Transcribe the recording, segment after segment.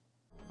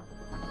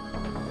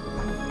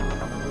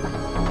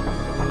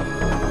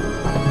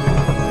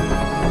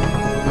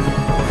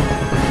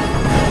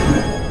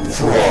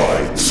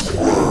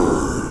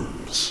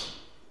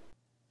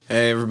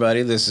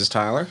everybody. This is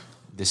Tyler.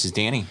 This is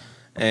Danny.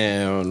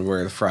 And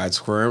we're the Fried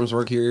Squirms.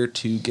 We're here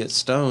to get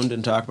stoned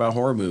and talk about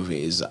horror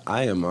movies.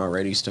 I am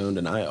already stoned,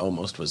 and I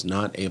almost was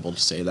not able to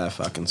say that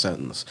fucking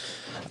sentence.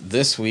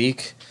 This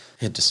week,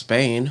 head to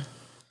Spain,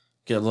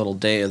 get a little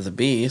Day of the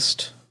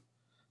Beast,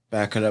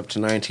 back it up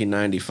to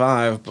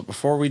 1995. But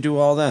before we do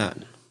all that,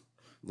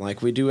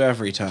 like we do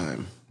every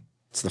time,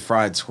 it's the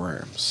Fried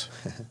Squirms.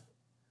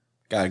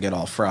 Gotta get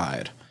all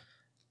fried.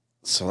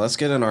 So let's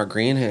get in our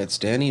green hits.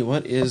 Danny,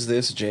 what is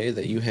this J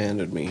that you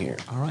handed me here?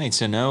 All right,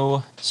 so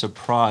no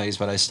surprise,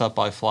 but I stopped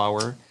by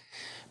Flower,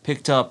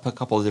 picked up a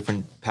couple of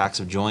different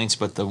packs of joints,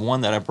 but the one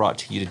that I brought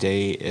to you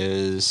today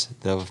is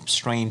the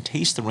strain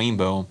Taste the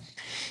Rainbow.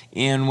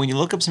 And when you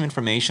look up some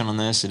information on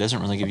this, it doesn't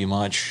really give you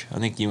much. I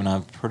think you and I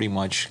have pretty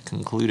much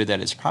concluded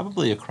that it's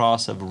probably a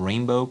cross of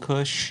Rainbow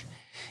Kush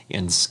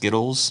and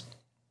Skittles.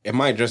 It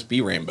might just be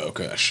Rainbow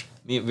Kush.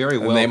 It very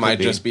well and they might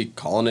be. just be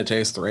calling it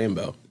Taste the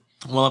Rainbow.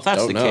 Well, if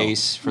that's the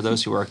case, for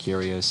those who are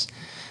curious,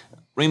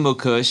 Rainbow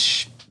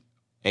Kush,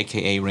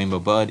 a.k.a. Rainbow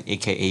Bud,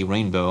 a.k.a.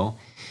 Rainbow,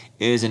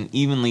 is an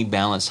evenly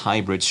balanced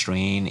hybrid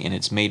strain, and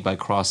it's made by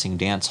crossing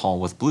Dance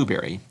Hall with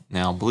Blueberry.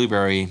 Now,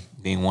 Blueberry,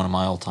 being one of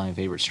my all-time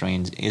favorite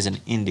strains, is an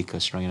indica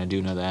strain. I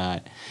do know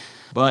that.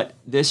 But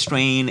this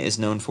strain is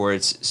known for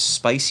its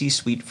spicy,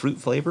 sweet fruit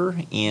flavor,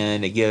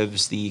 and it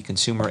gives the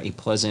consumer a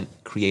pleasant,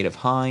 creative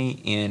high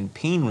and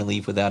pain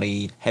relief without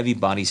a heavy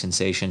body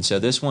sensation. So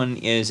this one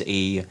is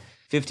a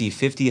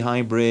 50-50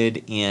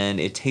 hybrid, and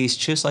it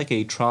tastes just like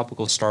a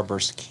tropical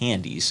Starburst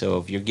candy. So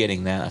if you're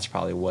getting that, that's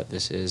probably what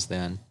this is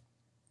then.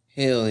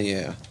 Hell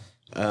yeah.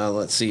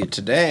 Let's see.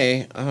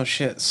 Today, oh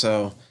shit,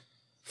 so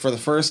for the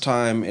first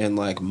time in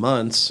like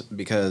months,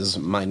 because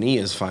my knee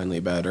is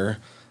finally better,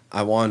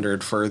 I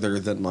wandered further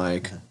than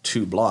like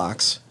 2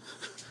 blocks,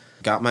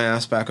 got my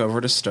ass back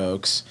over to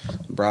Stokes,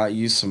 brought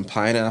you some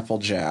Pineapple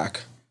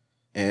Jack,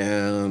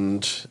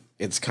 and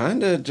it's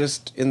kind of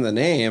just in the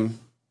name.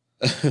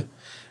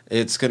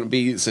 It's going to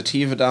be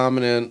sativa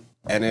dominant,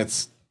 and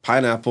it's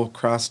pineapple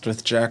crossed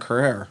with Jack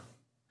Herrera.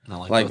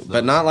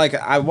 But not like,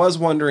 I was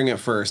wondering at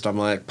first, I'm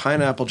like,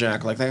 Pineapple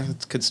Jack, like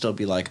that could still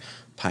be like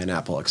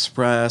Pineapple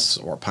Express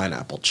or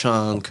Pineapple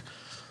Chunk.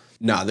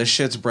 Nah, this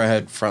shit's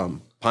bred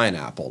from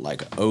pineapple,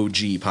 like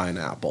OG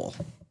pineapple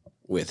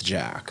with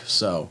Jack.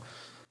 So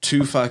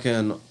 2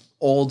 fucking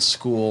old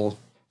school,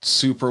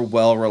 super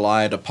well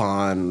relied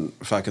upon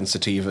fucking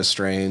sativa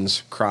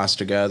strains crossed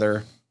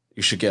together.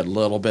 You should get a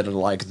little bit of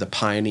like the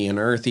piney and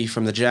earthy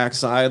from the Jack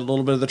side, a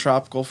little bit of the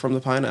tropical from the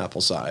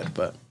pineapple side,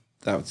 but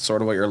that's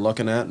sort of what you're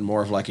looking at, and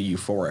more of like a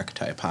euphoric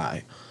type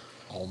high.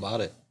 All about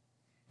it.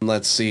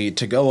 Let's see,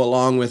 to go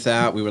along with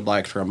that, we would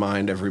like to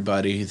remind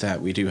everybody that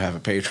we do have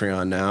a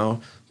Patreon now,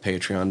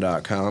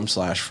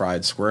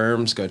 patreon.com/fried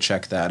squirms. Go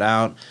check that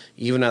out.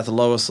 Even at the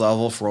lowest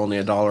level, for only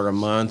 $1 a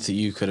month,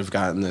 you could have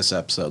gotten this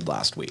episode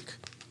last week.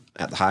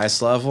 At the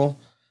highest level,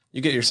 you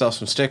get yourself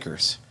some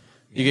stickers.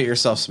 You get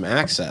yourself some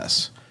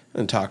access.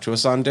 And talk to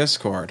us on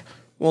Discord.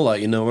 We'll let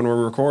you know when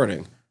we're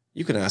recording.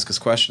 You can ask us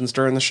questions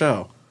during the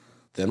show.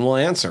 Then we'll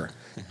answer.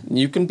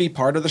 You can be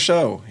part of the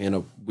show in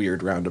a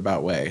weird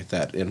roundabout way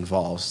that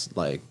involves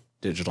like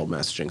digital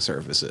messaging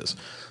services.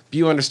 If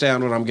you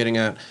understand what I'm getting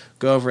at,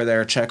 go over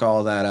there, check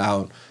all that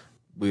out.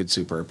 We'd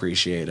super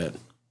appreciate it.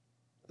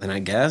 And I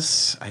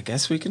guess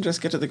we can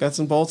just get to the guts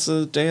and bolts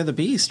of Day of the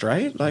Beast,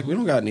 right? Like, we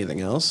don't got anything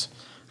else.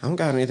 I don't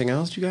got anything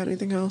else. You got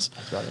anything else?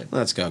 That's about it.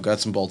 Let's go.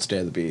 Guts and bolts, Day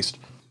of the Beast.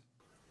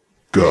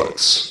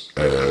 Guts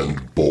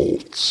and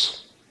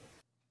bolts.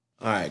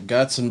 All right,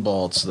 guts and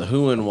bolts, the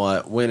who and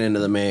what went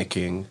into the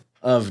making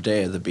of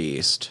Day of the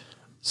Beast.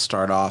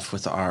 Start off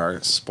with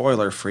our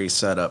spoiler-free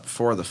setup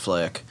for the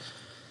flick.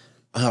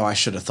 Oh, I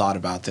should have thought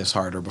about this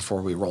harder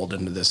before we rolled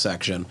into this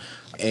section.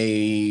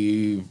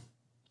 A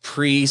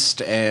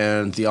priest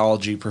and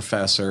theology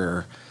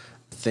professor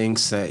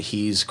thinks that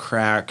he's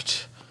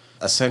cracked,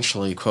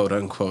 essentially,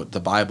 quote-unquote, the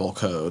Bible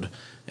code,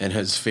 and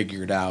has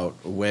figured out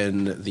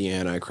when the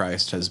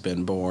Antichrist has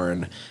been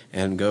born,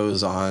 and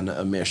goes on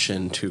a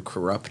mission to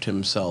corrupt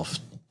himself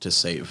to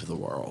save the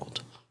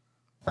world.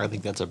 I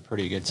think that's a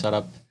pretty good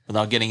setup.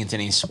 Without getting into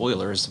any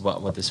spoilers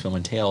about what this film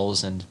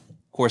entails, and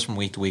of course from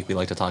week to week we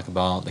like to talk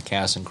about the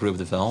cast and crew of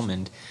the film,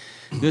 and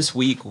this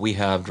week we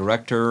have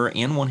director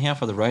and one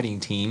half of the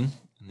writing team.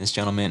 This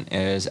gentleman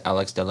is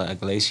Alex de la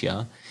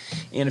Iglesia,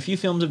 and a few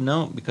films of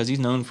note, because he's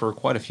known for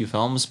quite a few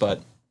films,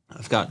 but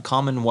I've got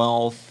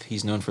Commonwealth.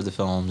 He's known for the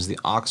films The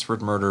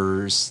Oxford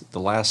Murders, The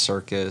Last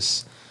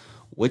Circus,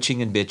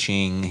 Witching and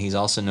Bitching. He's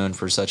also known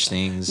for such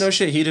things. No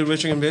shit, he did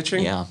Witching and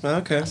Bitching? Yeah.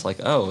 Okay. It's like,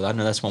 oh, I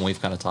know that's one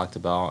we've kind of talked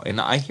about. And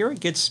I hear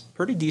it gets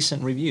pretty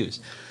decent reviews.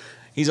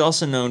 He's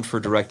also known for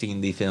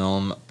directing the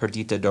film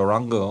Perdita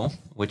Durango,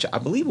 which I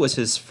believe was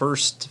his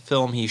first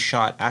film he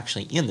shot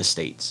actually in the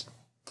States.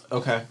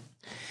 Okay.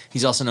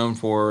 He's also known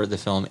for the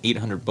film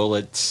 800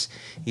 Bullets.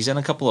 He's done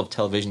a couple of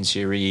television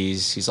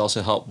series. He's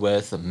also helped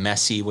with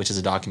Messi, which is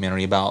a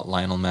documentary about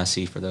Lionel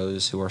Messi for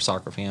those who are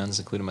soccer fans,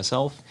 including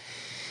myself.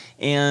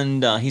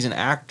 And he's an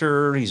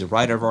actor. He's a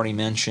writer, I've already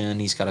mentioned.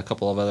 He's got a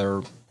couple of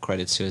other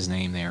credits to his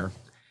name there.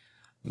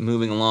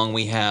 Moving along,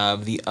 we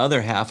have the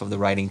other half of the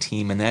writing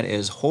team, and that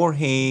is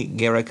Jorge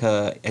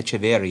Guerrica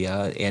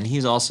Echeverria, and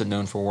he's also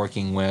known for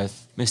working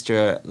with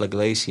Mr. La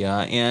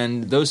Iglesia,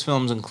 and those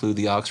films include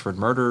The Oxford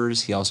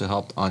Murders. He also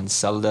helped on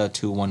Zelda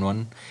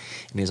 211,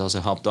 and he's also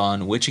helped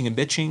on Witching and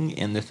Bitching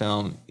in the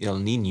film El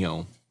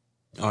Nino.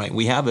 All right,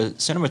 we have a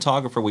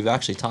cinematographer we've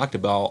actually talked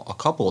about a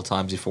couple of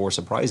times before,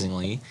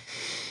 surprisingly.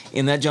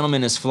 And that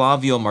gentleman is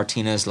Flavio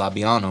Martinez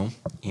Labiano,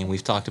 and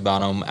we've talked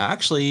about him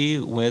actually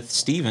with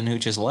Steven, who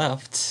just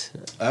left.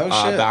 Oh,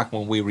 shit. Back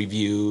when we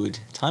reviewed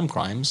Time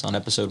Crimes on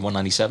episode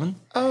 197.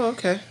 Oh,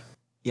 okay.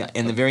 Yeah,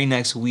 and the very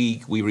next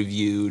week we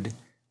reviewed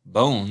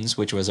Bones,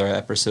 which was our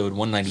episode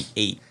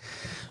 198.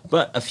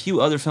 But a few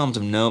other films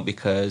of note,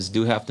 because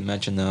do have to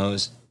mention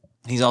those.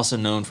 He's also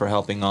known for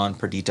helping on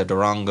Perdita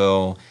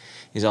Durango.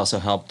 He's also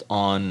helped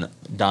on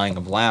Dying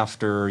of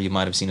Laughter. You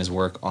might have seen his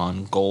work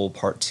on Goal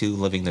Part 2,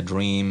 Living the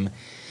Dream.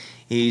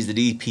 He's the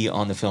DP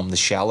on the film The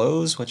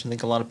Shallows, which I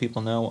think a lot of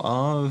people know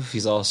of.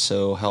 He's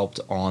also helped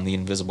on The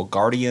Invisible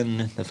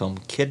Guardian, the film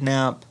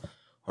Kidnap,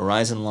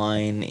 Horizon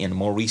Line, and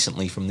more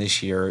recently from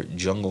this year,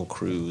 Jungle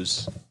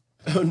Cruise.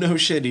 Oh, no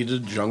shit. He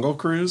did Jungle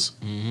Cruise?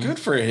 Mm-hmm. Good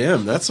for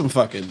him. That's some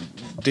fucking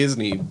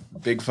Disney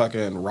big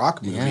fucking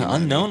rock movie. Yeah,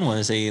 Unknown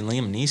was a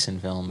Liam Neeson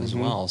film as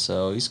well.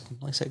 So he's,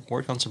 like I said,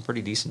 worked on some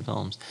pretty decent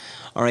films.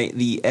 All right,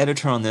 the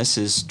editor on this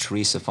is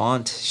Teresa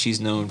Font. She's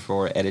known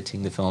for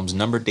editing the films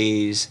Number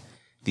Days,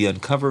 The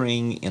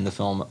Uncovering, and the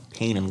film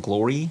Pain and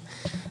Glory.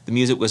 The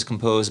music was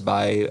composed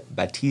by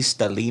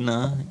Batista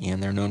Lina,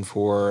 and they're known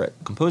for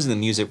composing the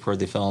music for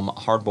the film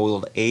Hard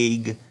Boiled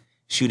Egg,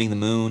 Shooting the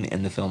Moon,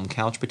 and the film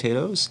Couch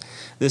Potatoes.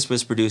 This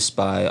was produced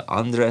by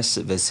Andres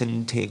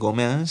Vicente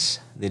Gomez.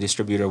 The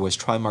distributor was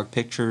Trimark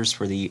Pictures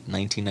for the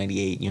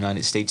 1998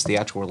 United States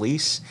theatrical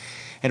release.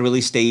 Had a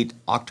release date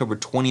October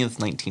 20th,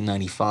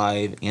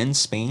 1995 in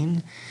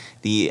Spain.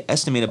 The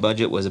estimated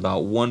budget was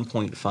about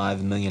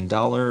 $1.5 million, and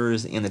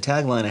the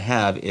tagline I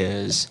have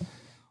is,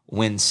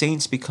 "When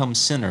saints become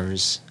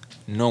sinners,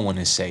 no one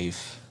is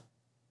safe."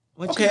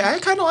 Okay, I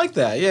kind of like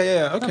that.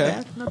 Yeah,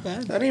 okay. Not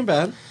bad. That ain't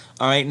bad.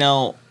 All right,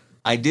 now,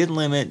 I did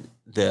limit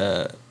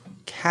the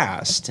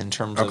cast in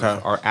terms of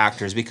our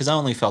actors because I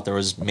only felt there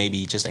was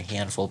maybe just a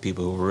handful of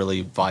people who were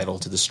really vital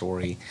to the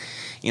story.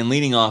 And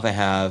leading off, I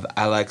have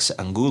Alex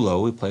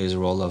Angulo, who plays the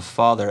role of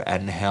Father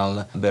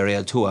Angel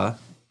Berriatua,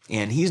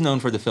 and he's known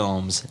for the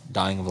films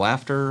Dying of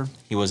Laughter.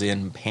 He was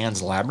in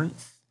Pan's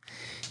Labyrinth.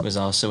 He was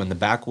also in The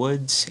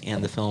Backwoods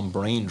and the film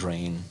Brain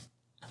Drain.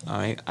 All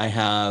right, I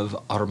have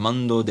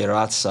Armando de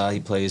Razza.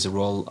 He plays the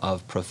role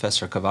of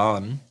Professor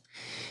Cavan.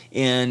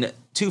 And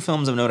two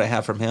films of note I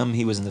have from him.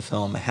 He was in the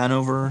film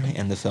Hanover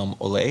and the film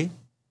Olé.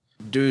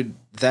 Dude,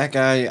 that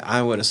guy,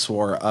 I would have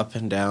swore up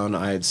and down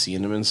I had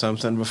seen him in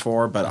something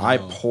before, but I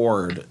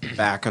poured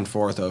back and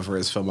forth over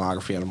his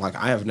filmography, and I'm like,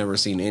 I have never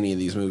seen any of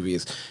these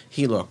movies.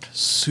 He looked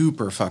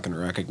super fucking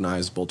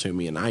recognizable to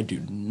me, and I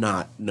do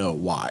not know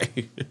why.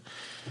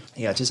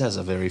 Yeah, it just has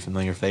a very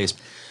familiar face.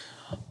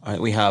 All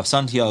right, we have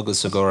Santiago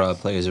Segura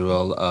plays the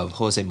role of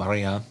Jose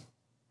Maria.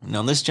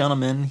 Now, this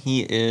gentleman,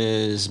 he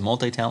is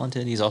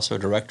multi-talented. He's also a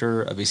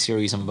director of a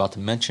series I'm about to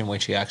mention,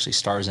 which he actually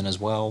stars in as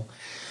well.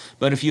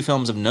 But a few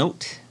films of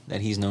note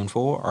that he's known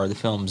for are the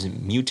films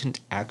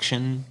Mutant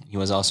Action. He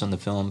was also in the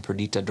film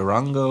Perdita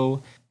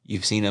Durango.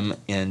 You've seen him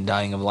in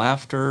Dying of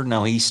Laughter.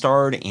 Now, he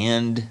starred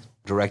and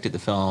directed the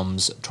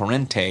films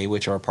Torrente,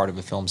 which are part of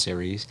a film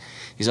series.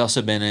 He's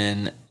also been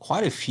in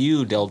quite a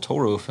few Del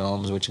Toro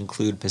films, which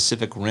include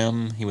Pacific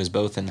Rim. He was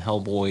both in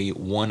Hellboy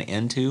 1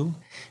 and 2.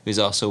 He was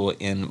also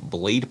in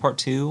Blade Part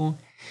 2.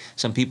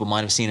 Some people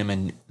might have seen him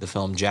in the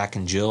film Jack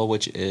and Jill,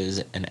 which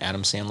is an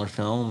Adam Sandler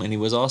film. And he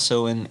was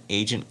also in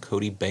Agent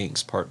Cody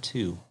Banks Part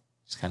 2.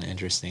 It's kind of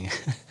interesting.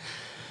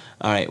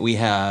 All right, we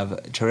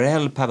have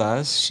Terrell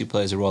Pavas. She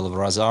plays the role of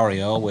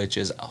Rosario, which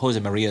is Jose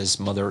Maria's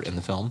mother in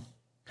the film.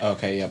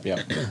 Okay, yep.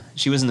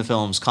 She was in the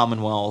films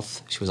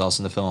Commonwealth. She was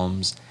also in the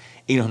films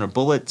 800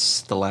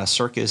 Bullets, The Last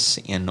Circus,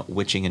 and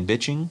Witching and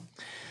Bitching.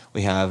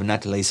 We have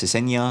Natalie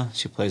Cesena.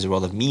 She plays the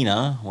role of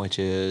Mina, which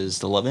is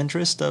the love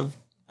interest of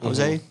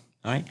Jose.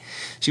 All right.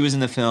 She was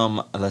in the film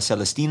La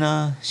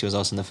Celestina. She was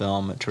also in the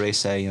film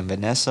Teresa and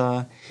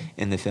Vanessa,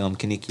 in the film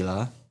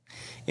Canicula.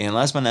 And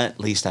last but not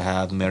least, I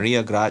have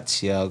Maria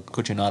Grazia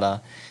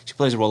Cucinata. She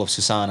plays the role of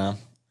Susana,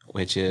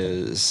 which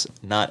is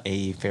not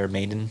a fair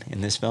maiden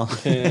in this film.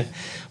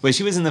 But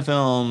she was in the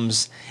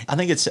films, I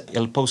think it's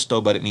El Posto,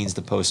 but it means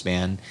the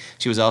postman.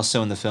 She was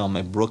also in the film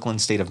A Brooklyn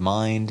State of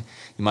Mind.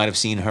 You might have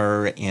seen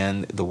her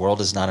in The World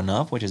Is Not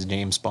Enough, which is a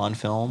James Bond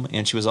film.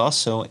 And she was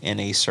also in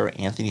a Sir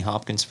Anthony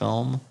Hopkins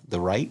film, The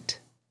Right.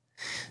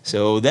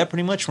 So that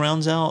pretty much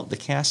rounds out the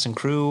cast and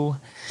crew.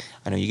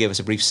 I know you gave us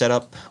a brief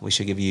setup. We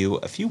should give you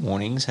a few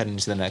warnings heading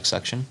into the next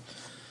section.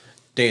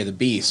 Day of the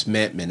Beast,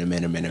 minute.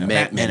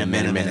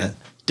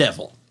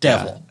 Devil,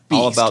 Yeah.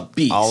 beast,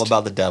 beast. All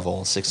about the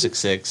devil,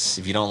 666.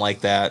 If you don't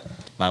like that, you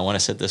might want to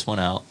sit this one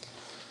out.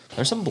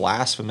 There's some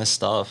blasphemous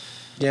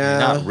stuff. Yeah.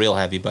 Not real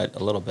heavy, but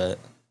a little bit.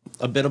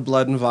 A bit of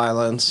blood and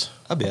violence.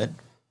 A bit.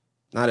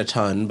 Not a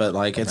ton, but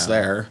like it's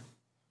there.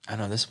 I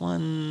know this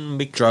one.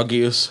 Drug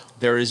use.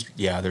 There's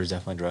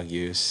definitely drug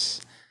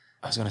use.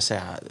 I was gonna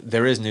say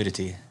there is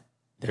nudity.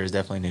 There is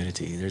definitely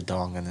nudity. There's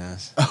dong in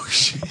this. Oh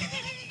shit!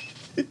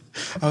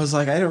 I was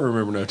like, I don't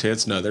remember no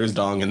tits. No, there's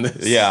dong in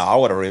this. Yeah, I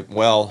would have.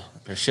 Well,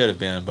 there should have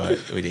been,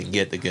 but we didn't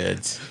get the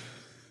goods.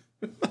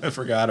 I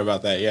forgot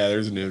about that. Yeah,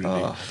 there's nudity.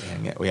 Oh,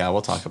 dang it. Yeah,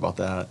 we'll talk about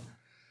that.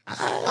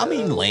 I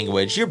mean,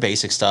 language, your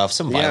basic stuff,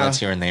 some violence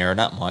here and there,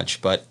 not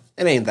much, but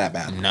it ain't that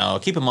bad. No,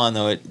 keep in mind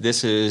though,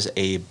 this is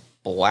a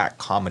black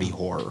comedy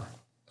horror.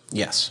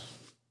 Yes.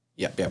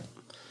 Yep.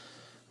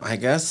 I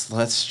guess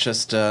let's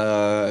just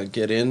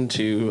get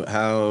into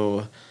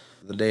how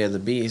the Day of the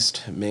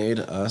Beast made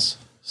us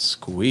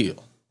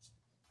squeal.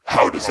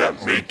 How does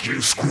that make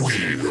you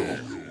squeal?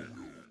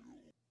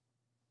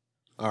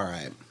 All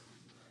right.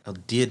 El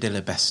Dia de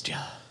la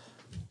Bestia.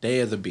 Day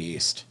of the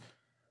Beast.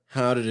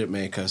 How did it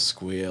make us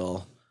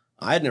squeal?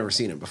 I had never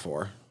seen it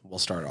before. We'll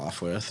start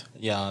off with.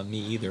 Yeah, me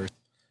either.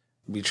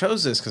 We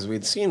chose this because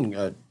we'd seen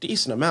a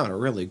decent amount of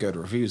really good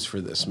reviews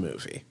for this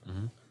movie.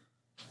 Mm-hmm.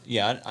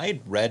 Yeah,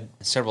 I'd read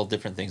several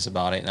different things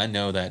about it, and I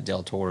know that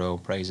Del Toro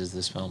praises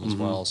this film as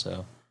well.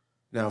 So,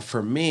 now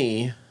for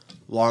me,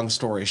 long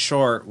story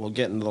short, we'll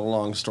get into the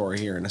long story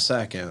here in a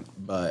second,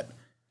 but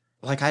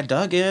like I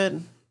dug it.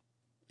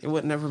 It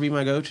would never be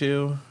my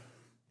go-to.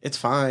 It's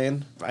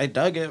fine. I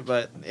dug it,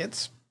 but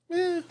it's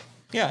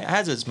Yeah, it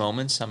has its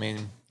moments. I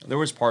mean, there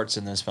was parts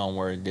in this film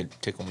where it did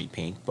tickle me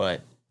pink,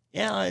 but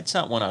yeah, it's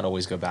not one I'd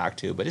always go back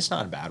to, but it's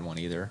not a bad one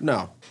either.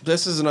 No,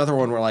 this is another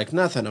one where like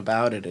nothing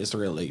about it is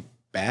really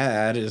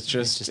bad. It's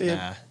just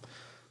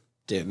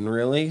didn't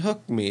really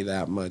hook me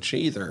that much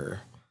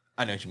either.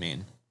 I know what you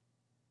mean.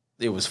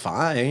 It was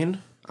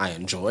fine. I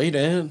enjoyed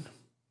it.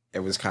 It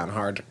was kind of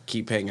hard to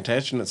keep paying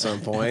attention at some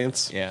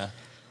points. Yeah.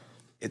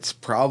 It's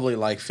probably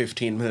like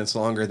 15 minutes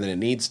longer than it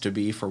needs to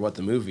be for what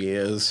the movie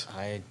is.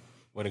 I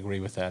would agree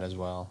with that as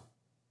well.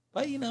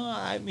 But, you know,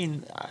 I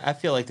mean, I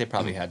feel like they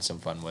probably had some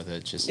fun with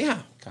it. Just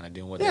kind of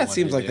doing what they wanted to do. Yeah, it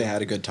seems like they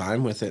had a good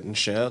time with it and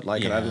shit.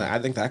 Like, I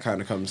think that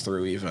kind of comes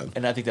through even.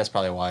 And I think that's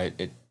probably why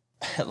it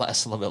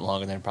lasts a little bit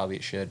longer than probably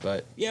it should.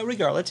 But, yeah,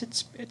 regardless,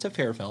 it's a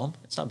fair film.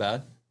 It's not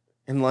bad.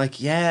 And,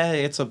 like, yeah,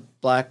 it's a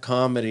black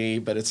comedy,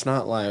 but it's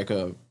not like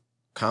a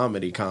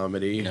comedy.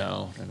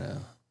 No.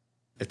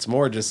 It's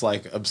more just,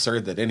 like,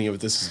 absurd that any of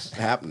this is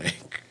happening.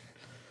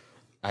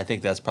 I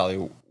think that's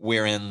probably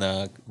wherein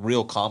the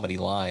real comedy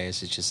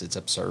lies. It's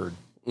absurd.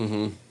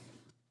 Mm-hmm.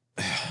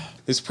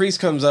 This priest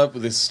comes up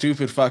with this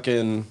stupid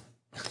fucking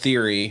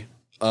theory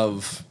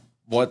of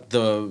what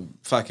the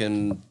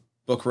fucking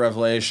book of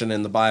Revelation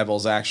and the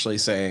Bible's actually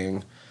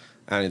saying.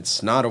 And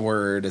it's not a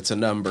word, it's a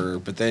number.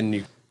 But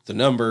then the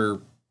number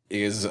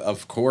is,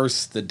 of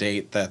course, the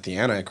date that the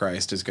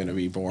Antichrist is going to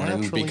be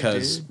born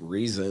because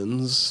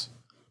reasons.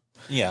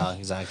 Yeah,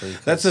 exactly.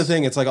 That's the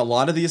thing. It's like a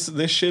lot of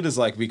this shit is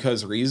like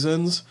because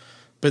reasons,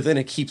 but then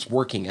it keeps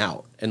working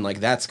out. And like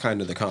that's kind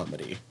of the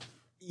comedy.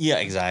 Yeah,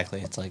 exactly.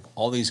 It's like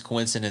all these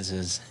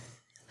coincidences.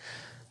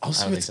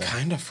 Also, it's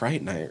kind of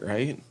Fright Night,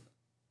 right?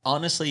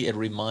 Honestly, it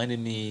reminded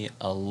me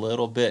a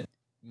little bit.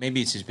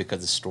 Maybe it's just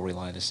because the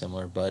storyline is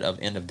similar, but of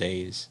End of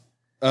Days.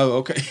 Oh,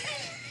 okay.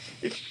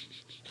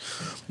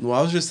 Well,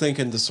 I was just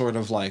thinking the sort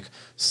of like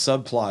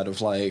subplot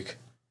of like,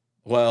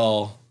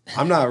 well,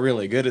 I'm not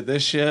really good at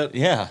this shit.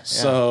 Yeah.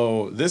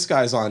 So this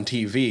guy's on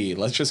TV.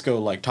 Let's just go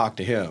like talk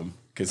to him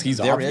because he's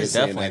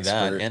obviously an expert. There is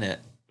definitely that in it.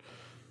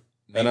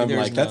 Maybe and I'm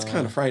like, that's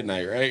kind of Fright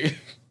Night, right?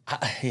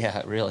 Yeah,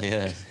 it really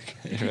is.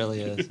 It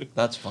really is.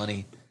 That's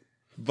funny.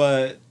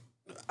 But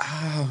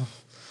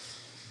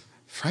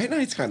Fright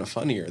Night's kind of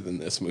funnier than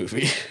this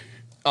movie.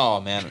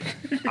 Oh man,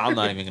 I'm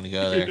not even gonna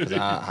go there because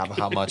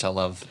how much I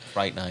love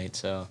Fright Night.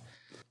 So.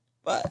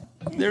 But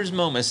there's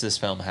moments this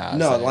film has.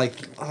 No, that,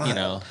 like, you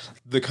know.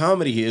 The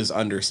comedy is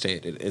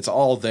understated. It's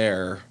all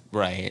there.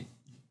 Right.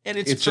 And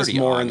it's just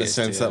more in the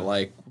sense that,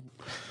 like,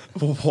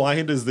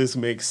 why does this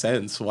make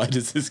sense? Why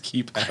does this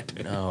keep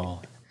happening?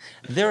 No.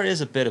 There is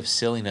a bit of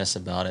silliness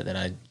about it that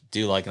I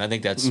do like. And I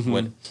think that's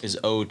what is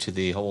owed to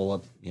the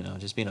whole, you know,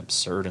 just being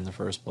absurd in the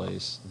first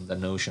place. The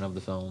notion of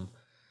the film.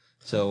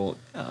 So,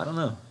 I don't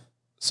know.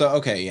 So,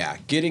 okay, yeah.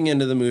 Getting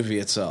into the movie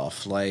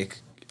itself, like,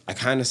 I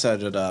kind of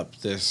set it up.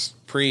 This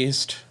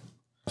priest,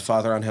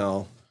 Father on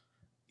Hell,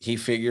 he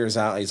figures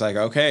out, he's like,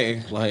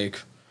 okay, like,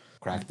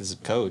 crack this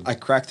code. I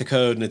cracked the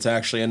code and it's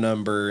actually a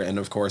number. And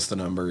of course, the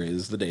number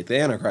is the date the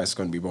Antichrist is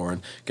going to be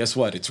born. Guess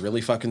what? It's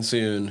really fucking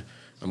soon.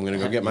 I'm going to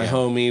go get my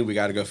homie. We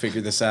got to go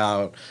figure this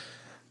out.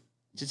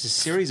 Just a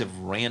series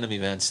of random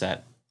events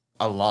that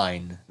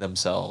align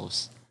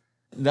themselves.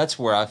 That's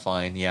where I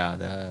find,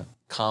 the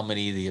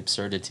comedy, the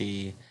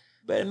absurdity,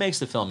 but it makes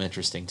the film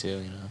interesting too,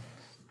 you know.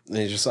 And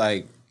he's just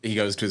like, he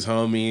goes to his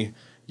homie,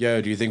 yo,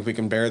 do you think we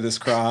can bear this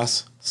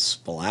cross?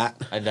 Splat.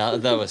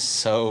 That was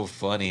so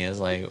funny. It's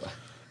like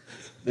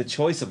the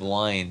choice of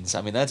lines.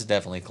 I mean, that's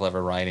definitely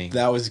clever writing.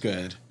 That was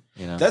good.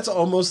 You know, that's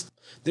almost.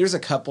 There's a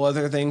couple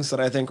other things that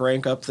I think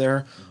rank up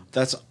there.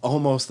 That's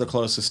almost the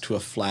closest to a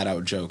flat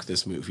out joke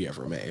this movie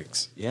ever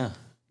makes. Yeah,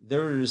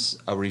 there's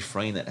a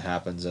refrain that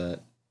happens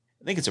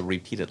I think it's a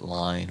repeated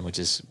line, which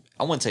is,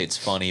 I wouldn't say it's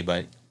funny,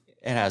 but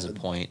it has a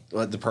point.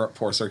 What, the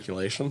poor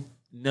circulation?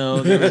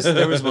 No, there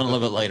was one a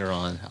little bit later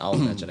on. I'll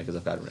mention it because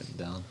I've got it written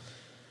down.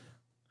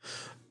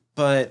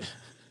 But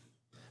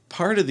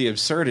part of the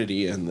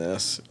absurdity in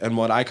this, and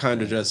what I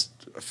kind of just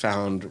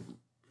found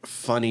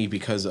funny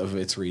because of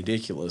its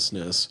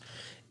ridiculousness,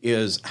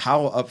 is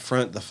how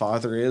upfront the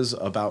father is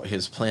about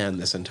his plan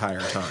this entire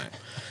time.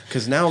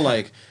 Because now,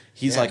 like,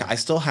 he's like, I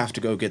still have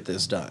to go get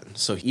this done.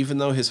 So even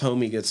though his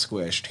homie gets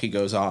squished, he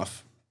goes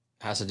off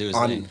Has to do his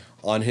thing.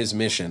 on his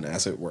mission,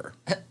 as it were.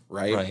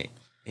 Right? Right.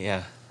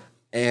 Yeah.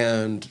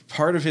 And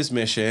part of his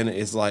mission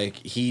is like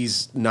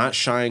he's not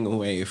shying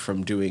away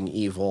from doing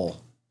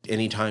evil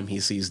anytime he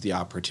sees the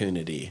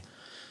opportunity,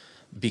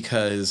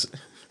 because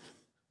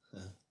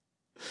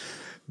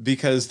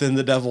then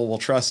the devil will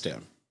trust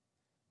him.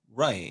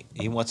 Right.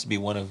 He wants to be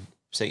one of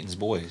Satan's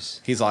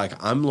boys. He's like,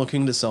 I'm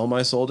looking to sell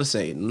my soul to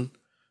Satan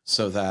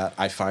so that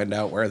I find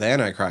out where the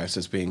Antichrist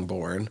is being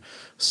born,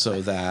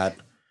 so that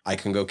I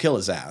can go kill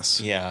his ass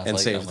and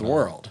save the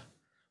world.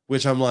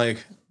 Which I'm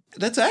like,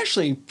 that's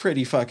actually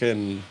pretty fucking... I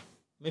mean,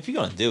 if you're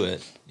going to do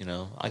it,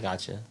 I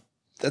got you.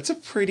 That's a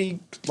pretty,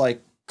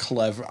 like,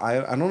 clever...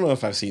 I don't know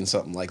if I've seen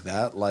something like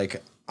that.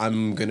 Like,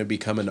 I'm going to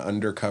become an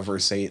undercover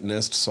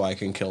Satanist so I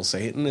can kill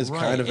Satan is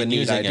kind of a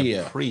neat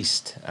idea. A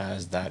priest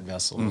as that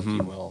vessel, if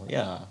you will.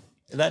 Yeah.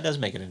 That does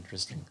make it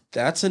interesting.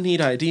 That's a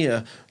neat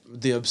idea.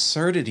 The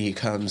absurdity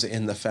comes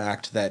in the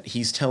fact that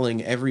he's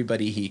telling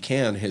everybody he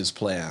can his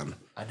plan.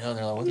 I know.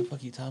 They're like, what the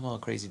fuck are you talking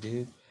about, crazy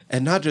dude?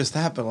 And not just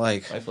that, but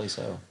like... Rightfully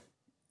so.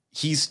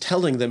 He's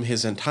telling them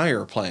his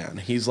entire plan.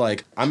 He's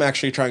like, I'm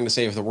actually trying to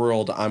save the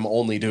world. I'm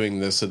only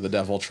doing this so the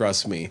devil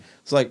trusts me.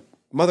 It's like,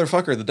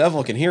 motherfucker, the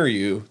devil can hear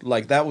you.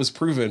 Like, that was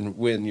proven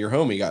when your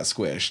homie got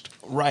squished.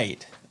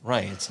 Right.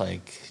 It's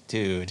like,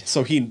 dude.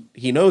 So he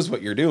knows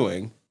what you're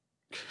doing.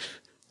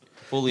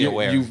 Fully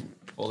aware.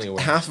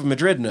 Half of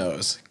Madrid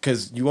knows,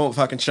 because you won't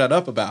fucking shut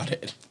up about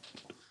it.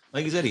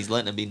 Like you said, he's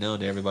letting it be known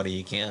to everybody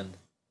he can.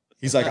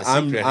 He's like,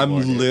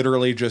 I'm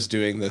literally just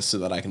doing this so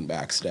that I can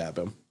backstab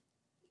him.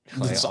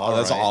 That's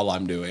all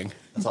I'm doing.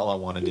 That's all I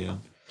want to do.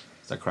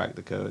 Is I crack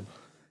the code.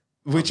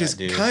 Which is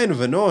kind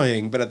of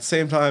annoying, but at the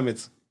same time,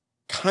 it's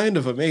kind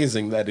of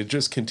amazing that it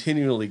just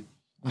continually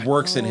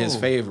works in his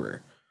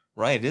favor.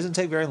 Right. It doesn't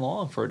take very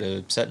long for it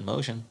to set in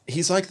motion.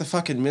 He's like the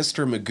fucking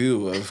Mr.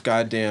 Magoo of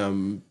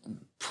goddamn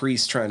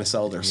priests trying to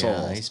sell their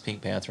souls. Yeah, he's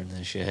Pink Panther in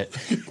this shit.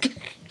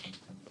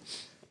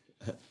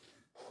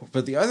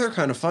 But the other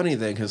kind of funny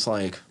thing is,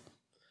 like,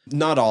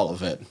 not all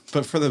of it,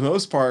 but for the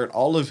most part,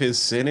 all of his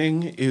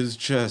sinning is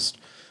just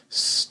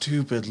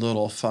stupid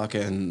little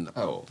fucking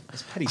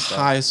it's petty stuff.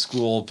 High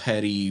school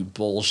petty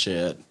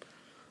bullshit.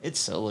 It's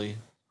silly.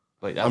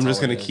 But I'm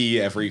just going to key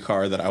every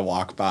car that I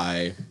walk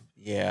by.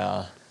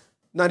 Yeah.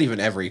 Not even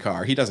every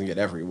car. He doesn't get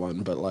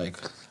everyone, but like...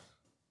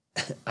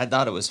 I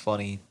thought it was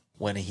funny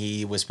when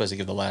he was supposed to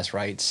give the last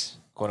rites,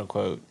 quote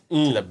unquote,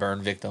 to the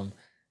burn victim.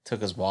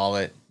 Took his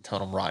wallet,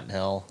 told him rot in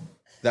hell.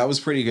 That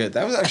was pretty good.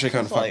 That was actually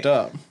kind of fucked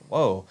up.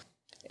 Whoa.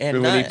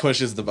 And when he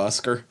pushes the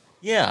busker.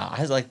 Yeah. I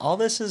was like, all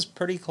this is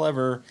pretty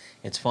clever.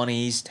 It's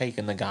funny. He's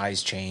taking the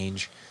guy's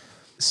change.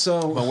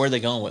 So... But where are they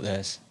going with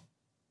this?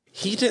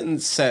 He didn't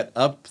set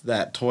up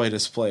that toy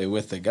display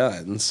with the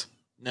guns.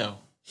 No.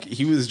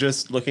 He was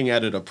just looking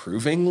at it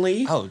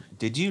approvingly. Oh,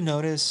 did you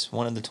notice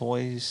one of the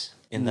toys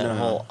in that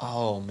whole...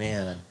 Oh,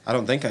 man. I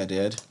don't think I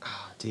did.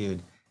 Oh,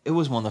 dude. It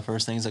was one of the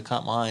first things that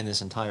caught my eye in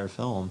this entire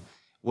film.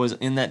 Was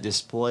in that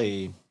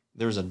display,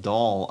 there was a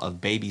doll of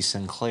baby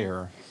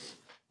Sinclair.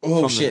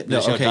 Oh, shit. No,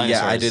 okay, Dinosaurs.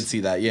 Yeah, I did see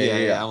that.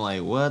 Yeah. I'm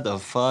like, what the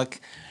fuck?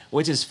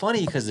 Which is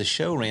funny because the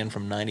show ran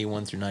from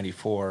 91 through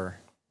 94.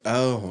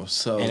 Oh,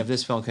 so... And if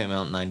this film came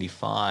out in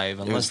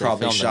 95, unless it was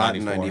probably shot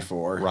in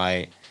 94.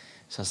 Right.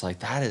 So it's like,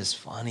 that is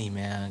funny,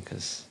 man,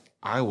 because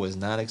I was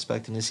not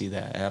expecting to see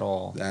that at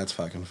all. That's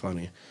fucking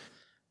funny.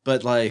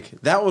 But, like,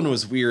 that one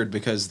was weird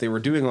because they were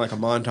doing, like, a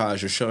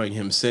montage of showing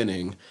him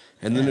sinning,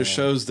 and then it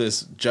shows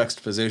this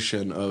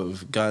juxtaposition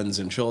of guns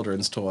and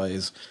children's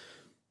toys,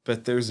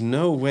 but there's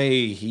no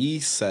way he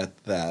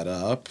set that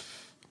up.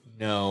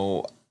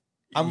 No.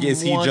 Is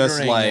he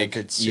just like,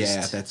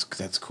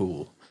 that's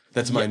cool.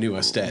 That's my new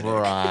aesthetic.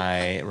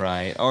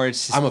 Right. Or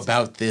it's just, I'm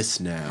about this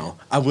now.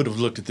 I would have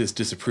looked at this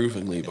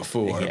disapprovingly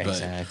before, but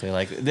exactly.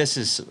 Like this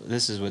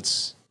is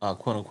what's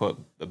quote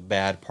unquote the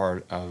bad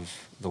part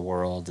of the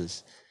world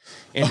is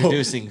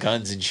introducing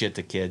guns and shit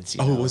to kids.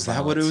 Was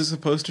that what it was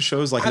supposed to show?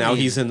 Is like now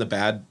he's in the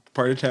bad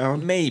part of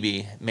town?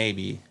 Maybe.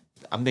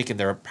 I'm thinking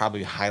they're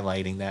probably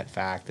highlighting that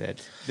fact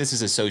that this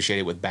is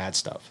associated with bad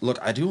stuff. Look,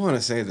 I do want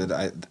to say that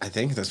I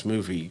think this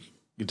movie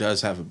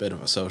does have a bit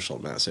of a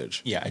social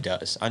message. Yeah, it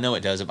does. I know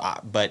it does,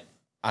 but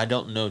I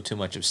don't know too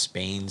much of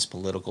Spain's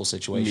political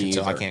situation,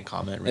 so I can't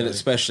comment really. And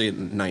especially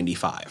in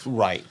 95.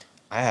 Right.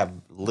 I have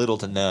little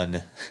to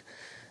none.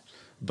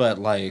 But,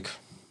 like,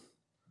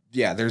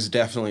 yeah, there's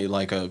definitely,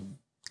 like, a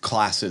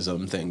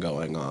classism thing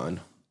going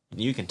on.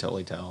 You can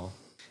totally tell.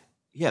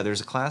 Yeah,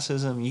 there's a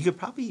classism. You could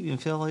probably even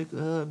feel like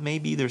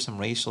maybe there's some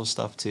racial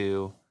stuff,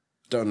 too.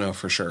 Don't know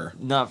for sure.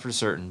 Not for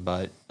certain,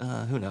 but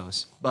who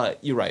knows?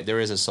 But you're right. There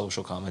is a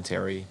social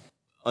commentary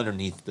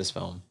underneath this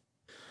film.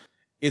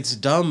 It's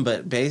dumb,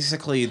 but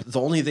basically the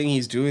only thing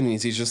he's doing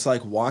is he's just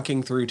like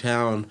walking through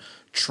town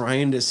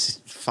trying to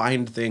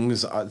find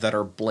things that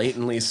are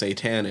blatantly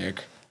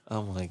satanic.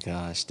 Oh my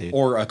gosh, dude.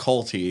 Or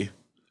occulty.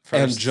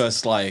 And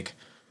just like,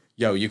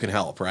 yo, you can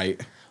help,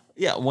 right?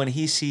 Yeah, when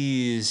he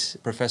sees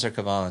Professor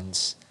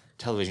Cavan's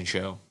television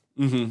show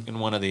in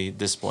one of the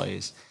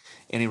displays,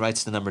 and he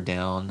writes the number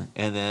down,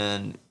 and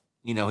then,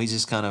 you know, he's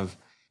just kind of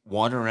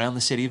wandering around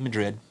the city of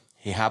Madrid.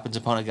 He happens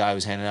upon a guy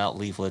who's handing out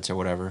leaflets or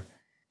whatever,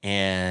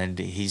 and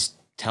he's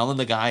telling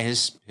the guy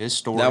his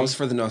story. That was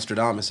for the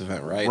Nostradamus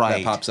event, right?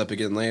 Right. That pops up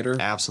again later.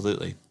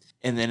 Absolutely.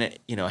 And then it,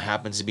 you know,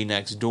 happens to be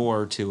next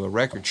door to a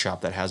record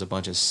shop that has a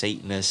bunch of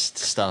Satanist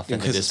stuff in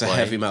the display. Because it's a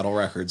heavy metal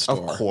record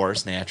store. Of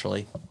course,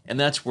 naturally. And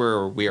that's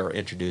where we are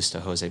introduced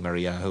to Jose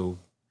Maria, who,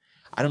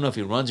 I don't know if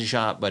he runs a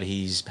shop, but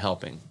he's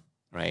helping,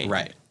 right?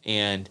 Right.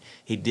 And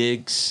he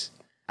digs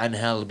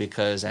Angel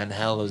because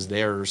Angel is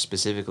there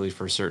specifically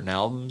for certain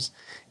albums.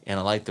 And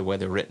I like the way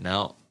they're written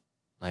out.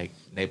 Like,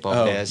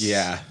 Napalm Death.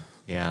 Yeah.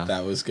 Yeah.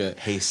 That was good.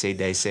 Hey, say,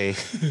 they say.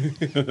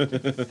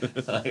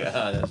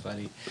 That's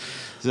funny.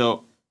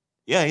 So,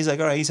 yeah, he's like,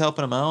 all right, he's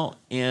helping him out.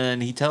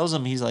 And he tells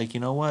him, he's like, you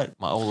know what?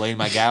 My old lady,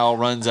 my gal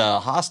runs a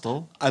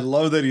hostel. I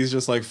love that he's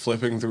just like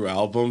flipping through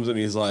albums and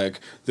he's like,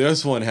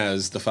 this one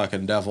has the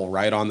fucking devil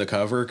right on the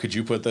cover. Could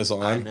you put this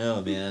on? I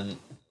know, man.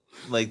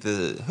 Like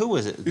who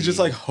was it? He's just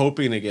like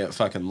hoping to get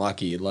fucking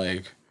lucky.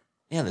 Like,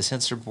 yeah, the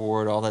censor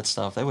board, all that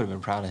stuff. They would have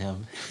been proud of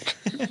him.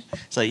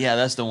 It's like, yeah,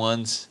 that's the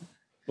ones.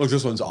 Look,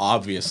 this one's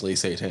obviously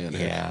satanic.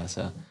 Yeah,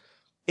 so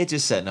it's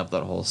just setting up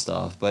that whole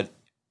stuff. But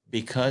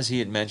because he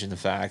had mentioned the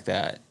fact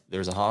that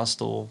there's a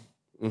hostel,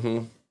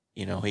 you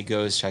know, he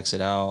goes, checks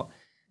it out,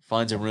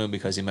 finds a room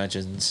because he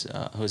mentions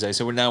Jose.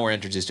 So we're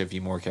introduced to a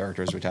few more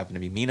characters, which happen to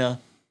be Mina.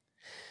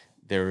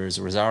 There's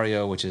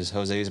Rosario, which is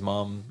Jose's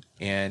mom,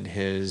 and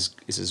his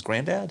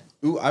granddad.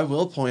 Ooh, I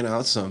will point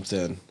out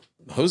something.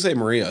 Jose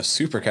Maria,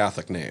 super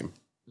Catholic name.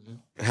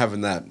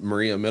 Having that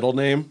Maria middle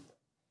name.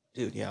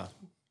 Dude, yeah.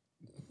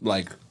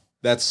 Like,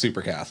 that's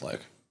super Catholic.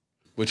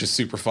 Which is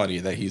super funny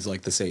that he's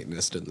like the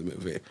Satanist in the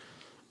movie.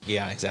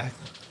 Yeah,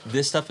 exactly.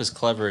 This stuff is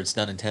clever. It's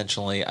done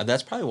intentionally.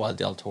 That's probably why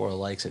Del Toro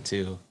likes it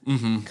too.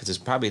 Because it's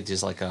probably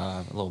just like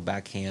a little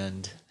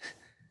backhand.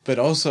 But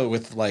also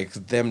with like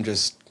them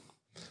just...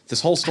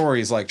 This whole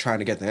story is like trying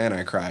to get the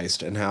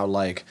Antichrist and how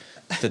like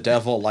the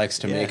devil likes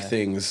to make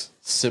things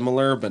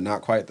similar but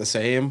not quite the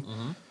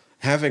same.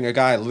 Having a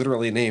guy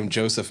literally named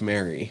Joseph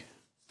Mary.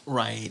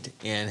 Right.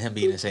 And him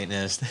being a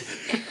Satanist.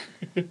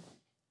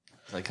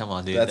 Like, come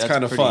on, dude. That's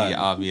kind of pretty fun.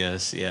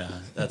 Obvious. Yeah,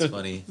 that's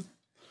funny.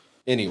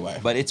 Anyway.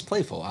 But it's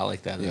playful. I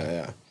like that.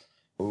 Yeah.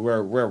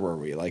 Where were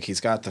we? Like, he's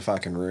got the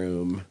fucking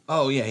room.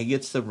 Oh, yeah. He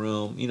gets the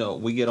room. You know,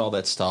 we get all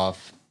that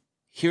stuff.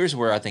 Here's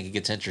where I think it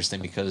gets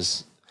interesting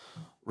because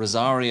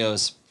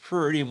Rosario's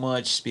pretty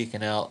much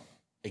speaking out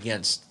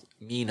against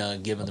Mina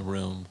giving the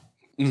room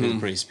to the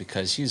priest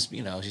because she's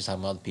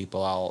talking about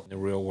people out in the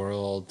real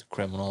world,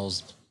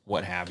 criminals,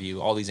 what have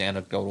you, all these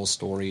anecdotal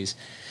stories.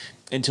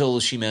 Until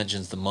she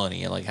mentions the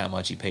money and like how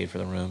much he paid for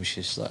the room,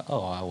 she's just like,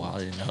 "Oh, well, I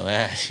didn't know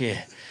that shit."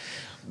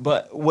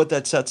 But what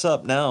that sets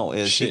up now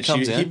is she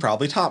comes in. He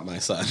probably taught my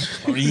son.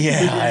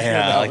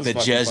 Yeah, like the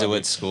fucking Jesuit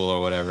funny. school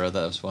or whatever.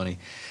 That was funny.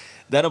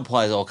 That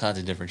implies all kinds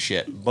of different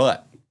shit.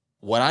 But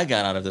what I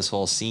got out of this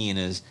whole scene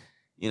is,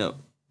 you know,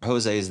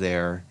 Jose's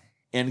there.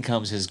 In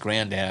comes his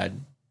granddad,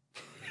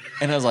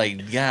 and I was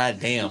like, "God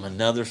damn,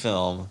 another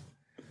film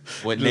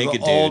with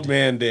naked dude." Old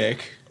man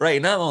dick. Right,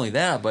 not only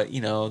that, but,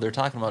 you know, they're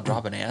talking about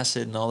dropping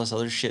acid and all this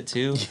other shit,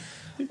 too.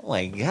 I'm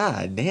like,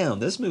 God damn,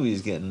 this movie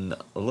is getting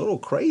a little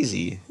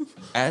crazy.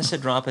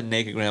 Acid dropping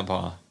naked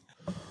grandpa.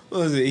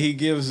 What is it? He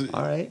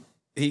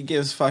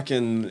gives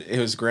fucking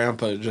his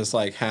grandpa just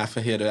like half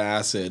a hit of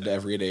acid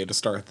every day to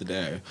start the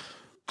day.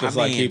 Just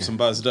keeps him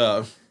buzzed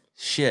up.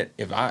 Shit,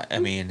 if I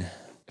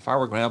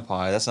were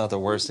grandpa, that's not the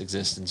worst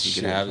existence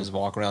you could have, is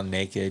walk around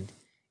naked,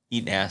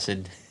 eating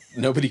acid.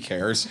 Nobody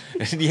cares.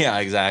 Yeah,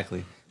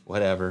 exactly.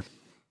 Whatever.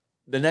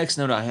 The next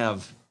note I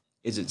have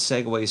is it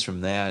segues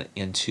from that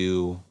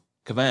into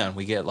Cavan.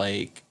 We get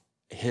like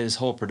his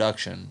whole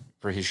production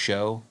for his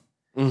show.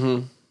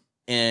 And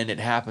it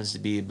happens to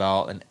be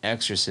about an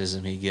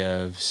exorcism he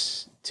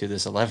gives to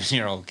this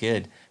 11-year-old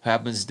kid who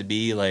happens to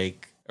be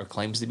like, or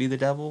claims to be the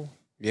devil.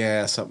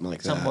 Yeah, something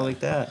like that. Something like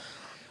that.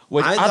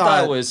 Which I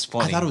thought was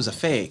funny. I thought it was a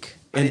fake.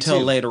 I did Until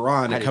too. later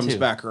on, I it did comes too.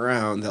 back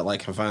around that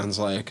like Cavan's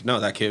like, no,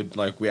 that kid,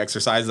 like we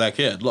exercised that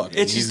kid. Look,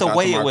 It's he's just the got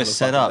way it mark of was the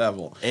set fucking up.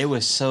 devil. It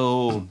was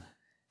so...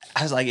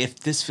 I was like,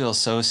 if this feels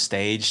so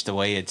staged the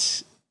way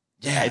it's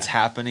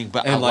happening,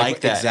 but And I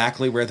like that.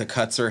 exactly where the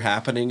cuts are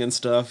happening and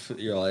stuff.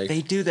 You're like,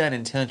 They do that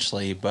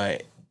intentionally,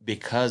 but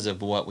because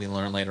of what we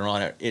learn later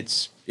on,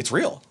 it's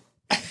real.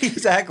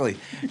 exactly.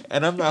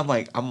 And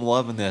I'm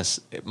loving this.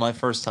 My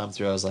first time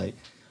through, I was like,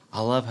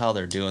 I love how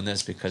they're doing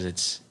this because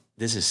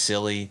this is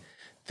silly.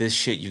 This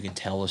shit you can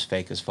tell is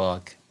fake as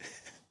fuck.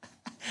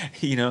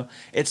 You know,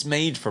 it's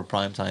made for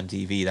primetime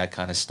TV, that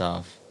kind of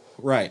stuff.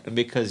 Right. And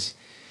because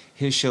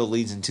his show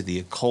leads into the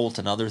occult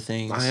and other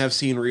things. I have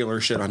seen realer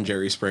shit on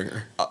Jerry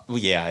Springer.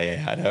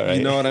 Yeah, I know, right?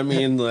 You know what I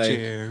mean? Like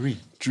Jerry.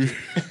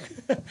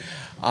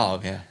 Oh,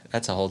 yeah.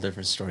 That's a whole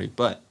different story.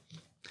 But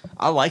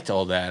I liked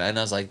all that. And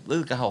I was like,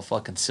 look at how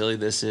fucking silly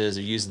this is.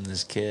 They're using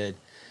this kid.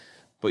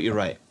 But you're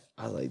right.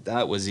 I like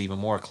that was even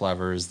more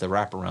clever is the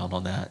wraparound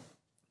on that.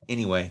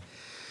 Anyway.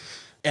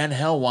 And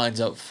Hell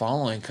winds up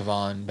following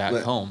Kavan back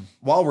home.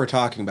 While we're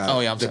talking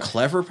about it, the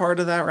clever part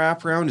of that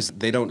wraparound is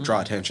they don't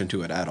draw attention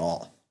to it at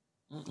all.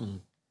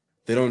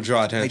 They don't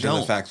draw attention to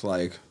the fact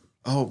like,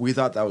 oh, we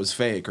thought that was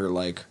fake, or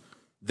like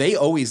they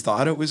always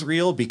thought it was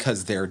real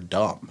because they're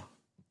dumb.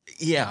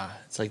 Yeah,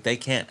 it's like they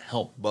can't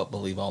help but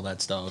believe all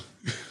that stuff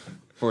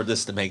for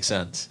this to make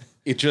sense.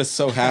 It just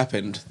so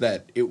happened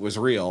that it was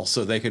real,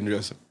 so they can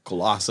just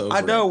gloss over it.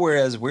 I know,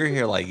 whereas we're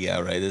here like,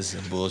 yeah, right, this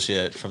is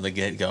bullshit from the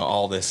get-go.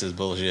 All this is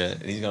bullshit,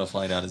 and he's going to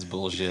find out it's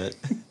bullshit.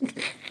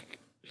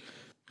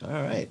 All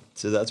right,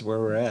 so that's where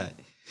we're at.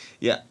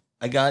 Yeah,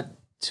 I got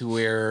to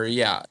where,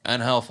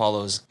 Angel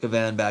follows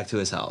Kavan back to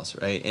his house,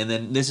 right? And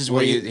then this is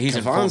where he's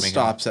informing him.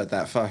 Stops at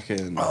that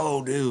fucking...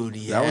 Oh, dude,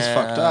 yeah. That was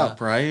fucked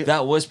up, right?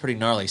 That was pretty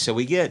gnarly. So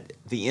we get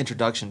the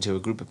introduction to a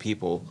group of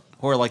people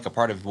who are like a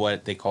part of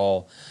what they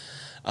call...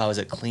 was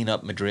it Clean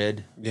Up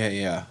Madrid?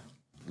 Yeah.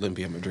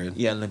 Limpia Madrid.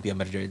 Yeah, Limpia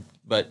Madrid.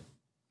 But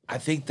I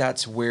think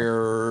that's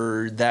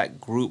where that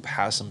group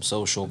has some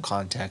social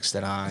context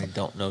that I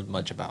don't know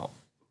much about.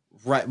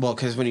 Right. Well,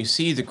 because when you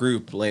see the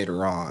group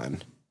later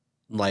on,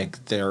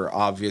 like they're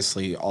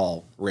obviously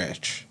all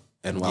rich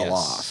and well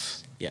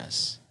off.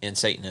 Yes. And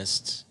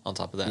Satanists on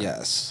top of that.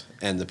 Yes.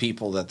 And the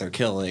people that they're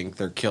killing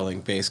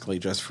basically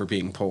just for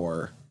being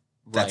poor.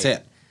 That's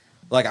it.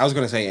 Like, I was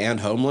going to say, and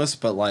homeless,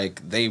 but,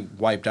 like, they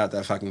wiped out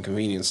that fucking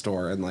convenience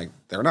store, and, like,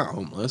 they're not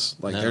homeless.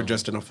 Like, they're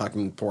just in a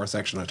fucking poor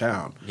section of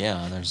town.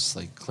 Yeah, they're just,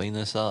 like, clean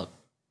this up.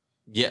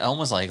 Yeah,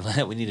 almost like,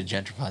 we need to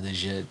gentrify this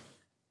shit.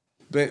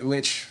 But,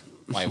 which...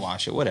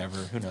 Whitewash it, whatever.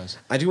 Who knows?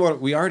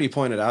 We already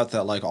pointed out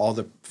that, like,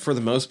 for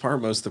the most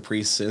part, most of the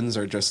priest's sins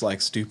are just,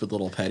 like, stupid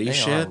little petty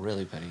shit. They are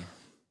really petty.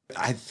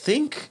 I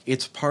think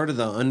it's part of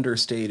the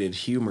understated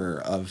humor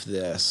of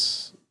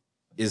this...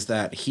 is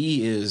that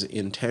he is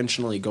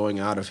intentionally going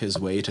out of his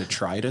way to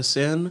try to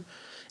sin,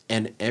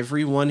 and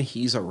everyone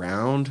he's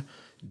around,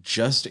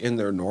 just in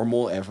their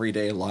normal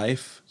everyday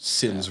life,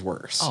 sins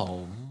worse.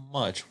 Oh,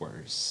 much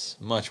worse.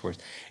 Much worse.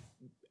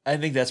 I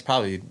think that's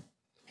probably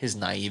his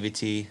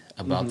naivety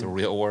about the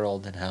real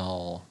world and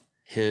how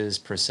his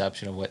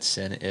perception of what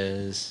sin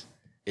is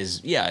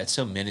it's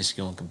so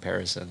minuscule in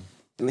comparison.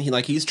 And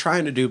he's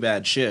trying to do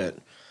bad shit,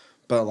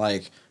 but,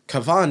 like...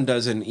 Kavan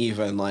doesn't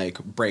even,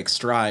 like, break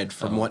stride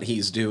from what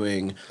he's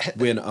doing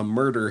when a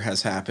murder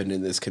has happened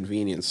in this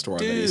convenience store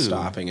that he's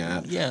stopping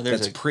at. Yeah,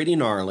 that's pretty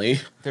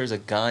gnarly. There's a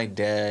guy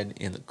dead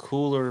in the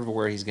cooler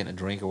where he's getting a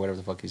drink or whatever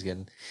the fuck he's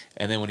getting.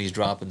 And then when he's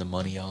dropping the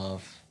money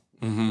off,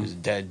 there's a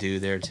dead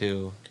dude there,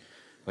 too.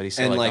 But he's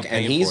still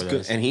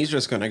and he's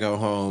just going to go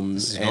home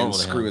and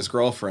screw his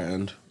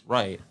girlfriend.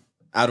 Right.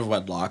 Out of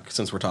wedlock,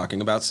 since we're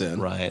talking about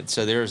sin. Right.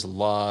 So there's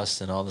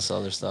lust and all this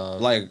other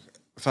stuff. Like...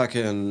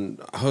 fucking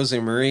Jose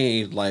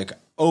Marie like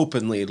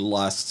openly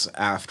lusts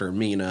after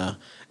Mina,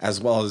 as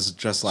well as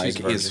just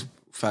like is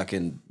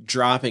fucking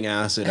dropping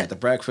acid at the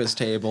breakfast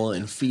table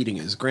and feeding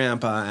his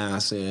grandpa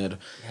acid.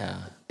 Yeah.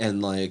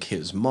 And like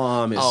his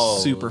mom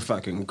is super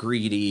fucking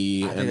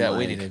greedy. I think that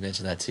we need to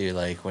mention that too.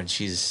 Like when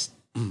she's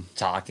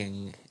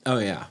talking. Oh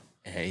yeah.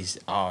 And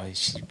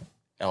she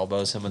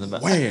elbows him in the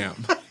back.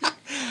 Wham.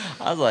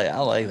 I was like, I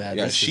like that.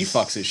 Yeah, she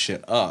fucks his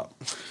shit up.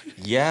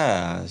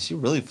 Yeah, she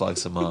really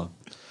fucks him up.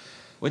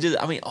 Which is,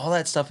 I mean, all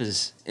that stuff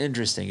is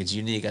interesting. It's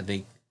unique, I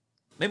think.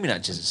 Maybe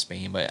not just in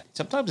Spain, but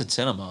sometimes in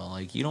cinema,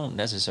 like, you don't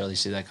necessarily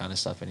see that kind of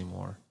stuff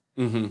anymore.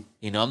 Mm-hmm.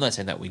 You know, I'm not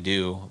saying that we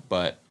do,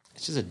 but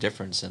it's just a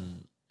difference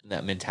in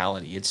that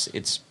mentality.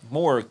 It's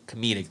more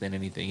comedic than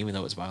anything, even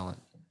though it's violent.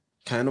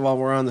 Kind of while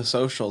we're on the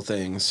social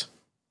things,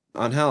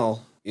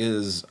 Angel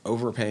is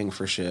overpaying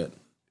for shit.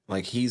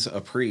 Like, he's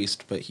a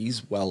priest, but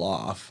he's well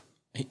off.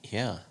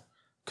 Yeah.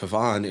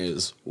 Kavan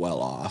is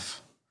well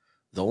off.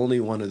 The only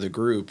one of the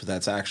group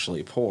that's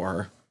actually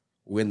poor,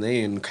 when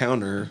they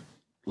encounter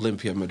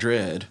Limpia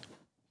Madrid,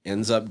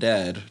 ends up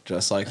dead,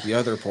 just like the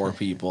other poor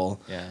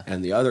people. Yeah.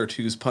 And the other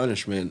two's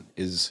punishment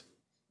is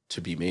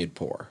to be made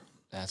poor.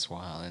 That's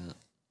wild. And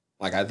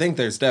like, I think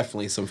there's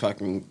definitely some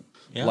fucking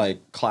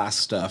like class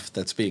stuff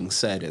that's being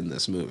said in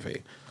this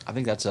movie. I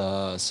think that's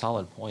a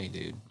solid point,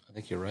 dude. I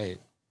think you're right.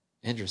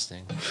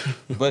 Interesting.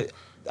 But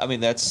I mean,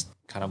 that's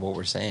kind of what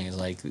we're saying is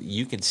like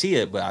you can see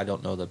it, but I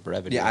don't know the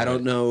brevity. Yeah, I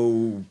don't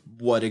know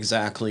what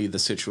exactly the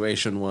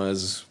situation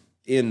was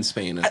in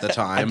Spain at the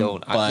time. I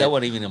don't. That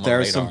wasn't even in my there are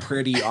radar. some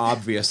pretty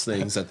obvious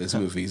things that this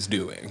movie's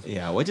doing.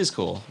 Yeah, which is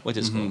cool.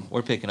 Cool.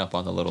 We're picking up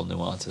on the little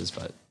nuances,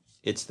 but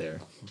it's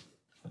there.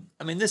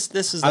 I mean, this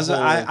is.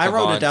 I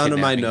wrote it down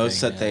in my notes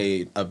that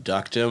they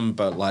abduct him,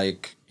 but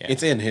like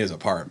it's in his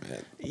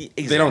apartment.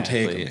 Exactly. They don't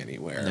take him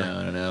anywhere.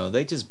 No.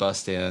 They just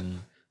bust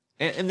in.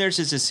 And there's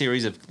just a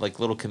series of like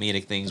little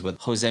comedic things with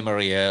Jose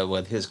Maria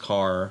with his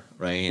car,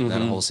 right? And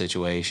that whole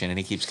situation. And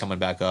he keeps coming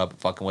back up,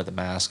 fucking with the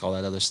mask, all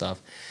that other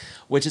stuff.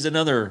 Which is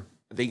another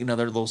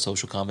little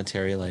social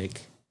commentary.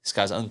 Like, this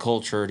guy's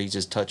uncultured. He's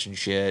just touching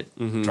shit,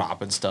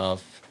 dropping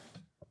stuff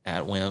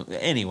at whim.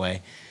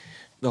 Anyway,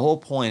 the whole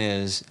point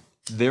is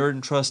they're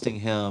entrusting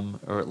him,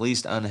 or at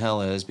least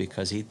Angel is,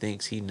 because he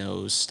thinks he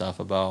knows stuff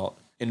about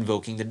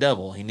invoking the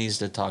devil. He needs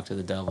to talk to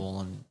the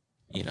devil and,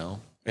 you know,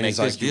 And make he's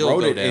this like, you deal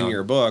wrote go it down. in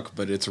your book,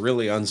 but it's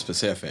really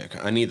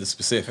unspecific. I need the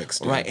specifics.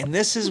 Dude. Right, and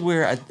this is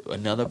where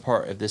another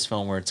part of this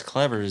film where it's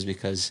clever is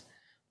because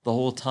the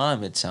whole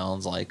time it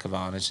sounds like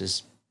Kavan is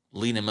just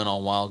leading him in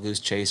on Wild Goose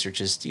Chase, or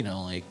just, you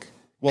know, like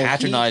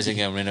patronizing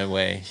him in a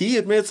way. He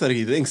admits that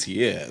he thinks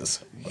he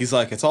is. He's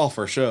like, it's all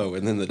for show,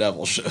 and then the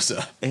devil shows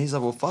up. And he's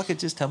like, well, fuck it,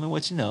 just tell me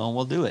what you know, and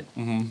we'll do it.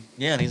 Mm-hmm.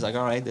 Yeah, and he's like,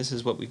 all right, this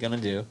is what we're going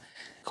to do.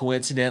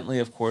 Coincidentally,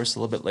 of course, a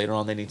little bit later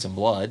on, they need some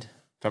blood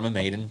from a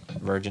maiden,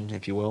 virgin,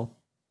 if you will.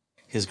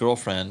 His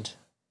girlfriend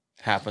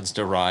happens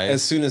to arrive.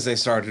 As soon as they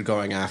started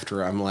going after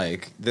her, I'm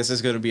like, this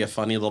is going to be a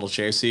funny little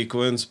chase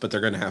sequence, but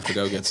they're going to have to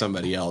go get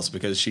somebody else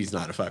because she's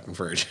not a fucking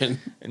virgin.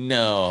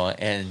 No,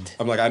 and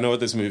I'm like, I know what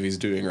this movie's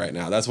doing right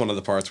now. That's one of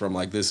the parts where I'm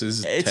like, this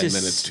is 10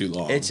 minutes too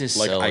long. It's just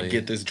like, silly. I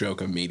get this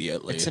joke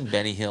immediately. It's some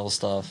Benny Hill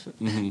stuff,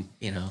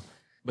 you know.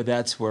 But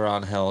that's where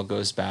Angel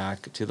goes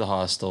back to the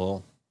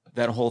hostel.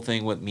 That whole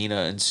thing with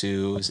Mina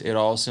ensues. It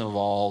also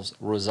involves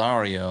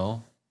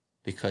Rosario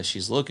because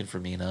she's looking for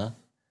Mina.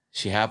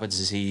 She happens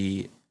to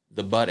see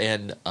the butt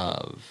end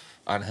of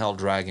Angel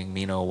dragging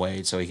Mina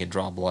away so he can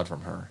draw blood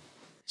from her.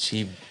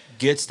 She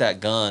gets that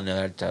gun,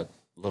 that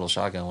little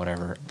shotgun,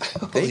 whatever.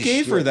 They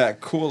gave her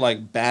that cool,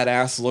 like,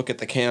 badass look at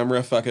the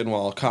camera fucking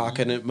while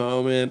cocking it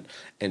moment,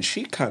 and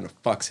she kind of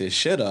fucks his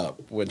shit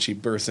up when she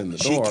bursts in the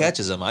door. She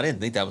catches him. I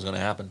didn't think that was going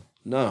to happen.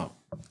 No.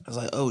 I was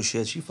like, oh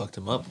shit, she fucked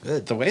him up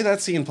good. The way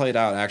that scene played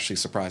out actually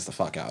surprised the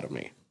fuck out of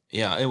me.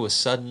 Yeah, it was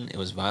sudden. It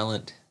was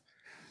violent.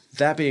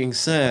 That being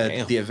said,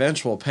 Damn. the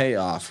eventual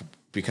payoff,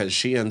 because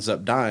she ends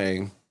up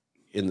dying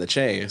in the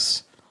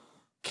chase,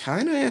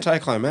 kind of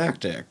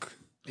anticlimactic.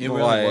 It really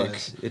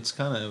was. It's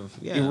kind of,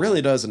 yeah. It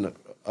really doesn't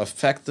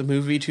affect the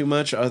movie too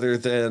much, other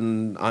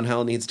than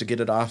Angel needs to get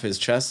it off his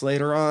chest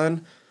later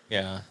on.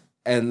 Yeah.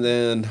 And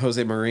then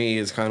Jose Marie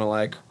is kind of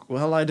like,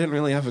 well, I didn't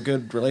really have a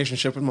good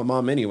relationship with my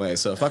mom anyway,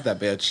 so fuck that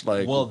bitch.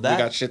 Like, Well, we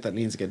got shit that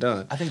needs to get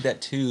done. I think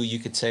that too, you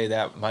could say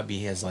that might be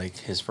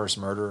his first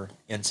murder,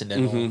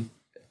 incidental,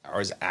 or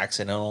as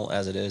accidental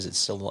as it is, it's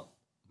still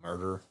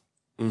murder,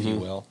 if you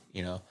will,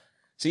 you know.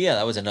 So yeah,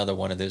 that was another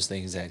one of those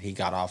things that he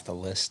got off the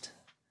list.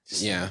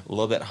 Just Yeah. a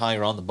little bit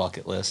higher on the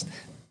bucket list.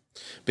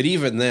 But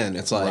even then,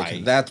 it's like,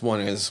 Right. that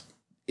one is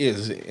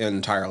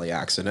entirely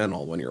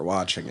accidental when you're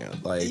watching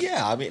it. Like,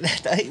 Yeah, I mean,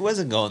 he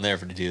wasn't going there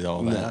to do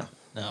all No. that.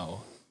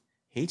 No.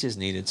 He just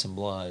needed some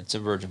blood,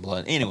 some virgin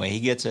blood. Anyway, he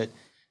gets it.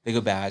 They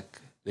go back.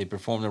 They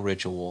perform the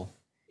ritual.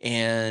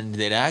 And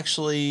it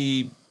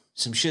actually,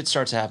 some shit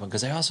starts happening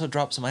because they also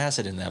drop some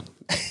acid in them.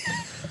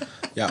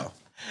 yo,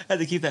 I had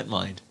to keep that in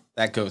mind.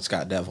 that goat's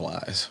got devil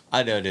eyes.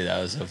 I know, dude. That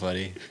was so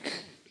funny.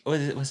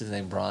 What's his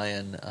name?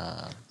 Brian.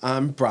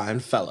 I'm Brian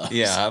Fellows.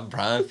 Yeah, I'm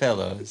Brian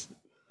Fellows.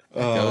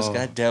 Those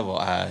got devil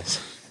eyes.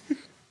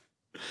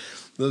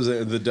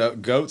 The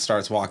goat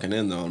starts walking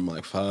in, though, and I'm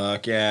like,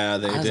 fuck yeah,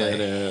 they I was did like,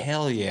 it.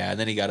 hell yeah. And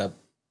then he got up,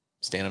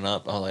 standing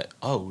up. I was like,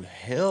 oh,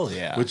 hell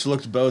yeah. Which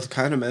looked both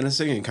kind of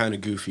menacing and kind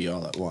of goofy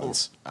all at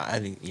once. I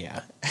think,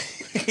 yeah.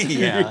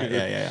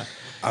 yeah.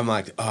 I'm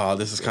like, oh,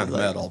 this is kind of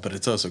Like- metal, but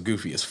it's also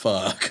goofy as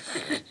fuck.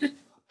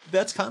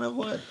 That's kind of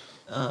what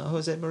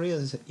Jose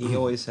Maria, he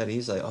always said.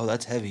 He's like, oh,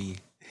 that's heavy.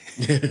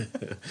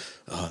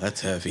 Oh,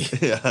 that's heavy.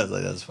 Yeah, I was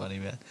like, that's funny,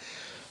 man.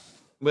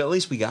 But at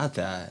least we got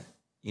that,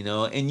 you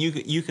know. And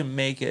you can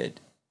make it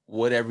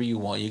whatever you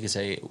want. You can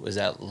say, was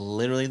that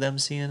literally them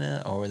seeing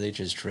it, or were they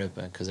just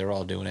tripping because they're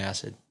all doing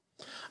acid?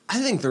 I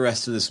think the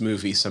rest of this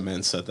movie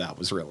cements that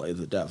was really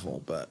the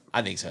devil, but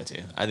I think so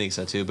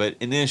too. But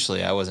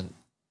initially, I wasn't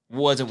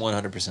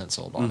 100%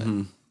 sold on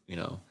it. You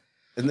know.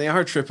 and they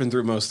are tripping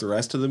through most of the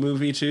rest of the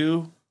movie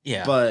too.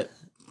 Yeah, But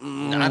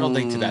I don't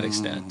think to that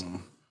extent.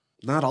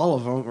 not all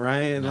of them,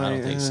 right? No, I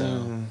don't think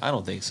so. I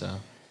don't think so.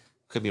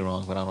 Could be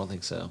wrong, but I don't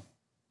think so.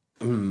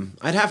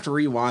 I'd have to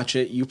rewatch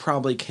it. You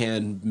probably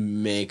can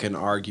make an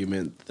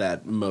argument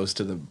that most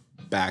of the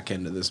back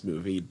end of this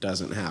movie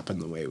doesn't happen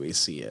the way we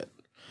see it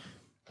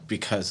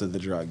because of the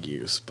drug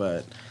use.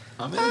 But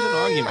I mean, there's an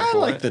argument I for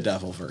like it. the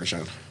devil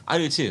version. I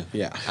do too.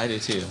 Yeah. I do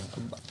too.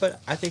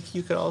 But I think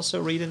you could also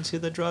read into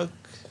the drug.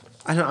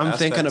 I'm Aspect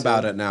thinking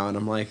about to it. it now, and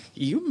I'm like,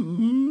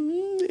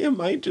 it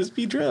might just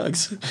be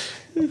drugs.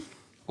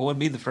 What would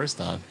be the first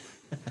time?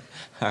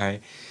 All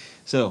right.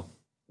 So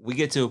we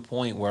get to a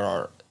point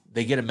where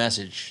they get a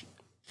message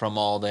from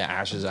all the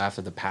ashes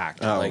after the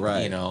pact. Oh, like,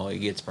 right. you know, it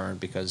gets burned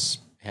because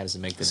it has to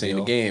make the This ain't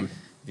deal. a game.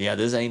 Yeah,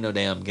 this ain't no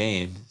damn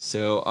game.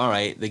 So, all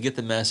right, they get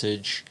the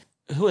message.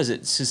 Who is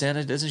it?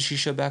 Susanna, doesn't she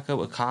show back up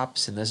with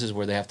cops? And this is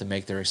where they have to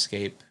make their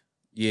escape.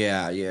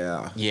 Yeah.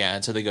 Yeah,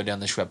 and so they go down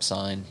the Schweppes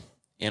sign.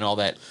 and all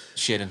that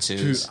shit Dude,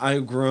 ensues. I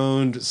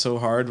groaned so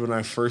hard when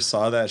I first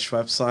saw that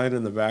Schweppes sign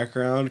in the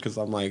background because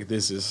I'm like,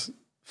 this is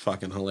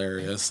fucking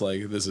hilarious.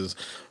 Like, this is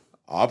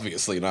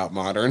obviously not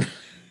modern.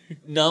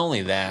 Not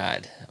only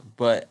that,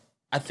 but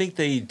I think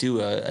they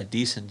do a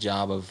decent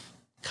job of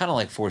kind of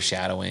like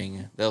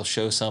foreshadowing. They'll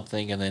show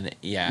something and then,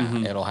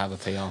 it'll have a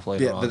payoff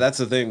later on. But that's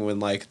the thing. When,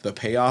 like, the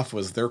payoff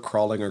was they're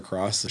crawling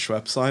across the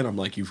Schweppes sign, I'm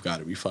like, you've got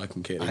to be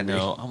fucking kidding me. I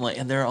know. I'm like,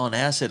 and they're on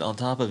acid on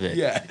top of it.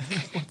 Yeah.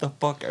 What the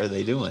fuck are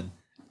they doing?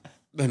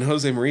 And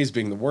Jose Marie's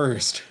being the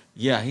worst.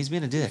 Yeah, he's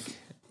being a dick.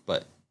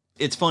 But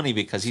it's funny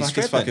because he's Fuck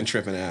his tripping. fucking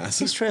tripping ass.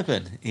 He's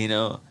tripping, you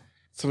know.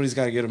 Somebody's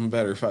got to get him a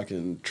better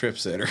fucking trip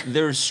sitter.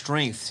 There's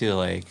strength to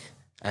like,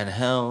 and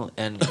hell,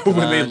 and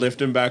When they lift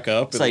him back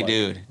up. it's like,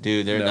 dude,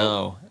 they're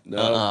no.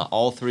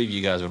 all three of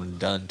you guys are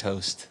done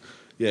toast.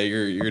 Yeah,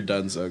 you're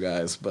done so,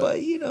 guys.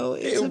 But you know,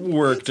 it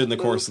worked in the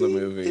course of the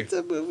movie. It's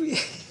a movie.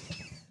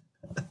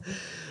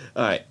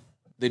 All right,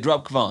 they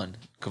drop Kavan.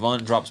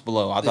 Kavan drops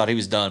below. I thought he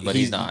was done, but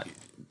he's not.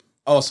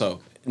 Also,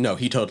 no,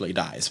 he totally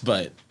dies,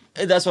 but...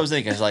 And that's what I was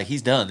thinking. It's like,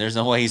 he's done. There's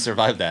no way he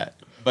survived that.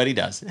 But he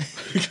does.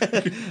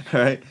 All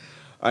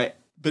right.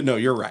 But no,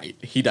 you're right.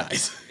 He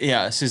dies.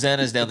 Yeah,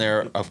 Susanna's down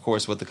there, of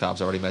course, with the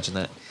cops. I already mentioned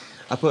that.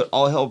 I put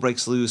all hell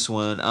breaks loose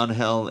when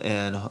Angel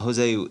and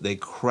Jose, they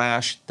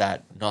crash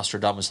that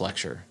Nostradamus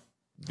lecture.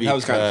 That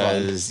was kind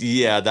of fun.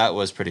 Yeah, that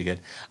was pretty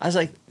good. I was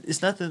like,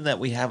 it's nothing that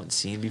we haven't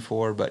seen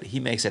before, but he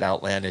makes it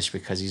outlandish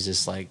because he's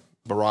just like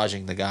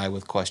barraging the guy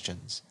with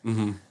questions.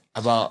 Mm-hmm.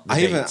 About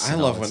I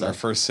love when they're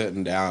first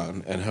sitting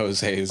down and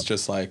Jose is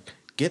just like,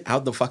 get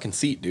out the fucking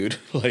seat, dude.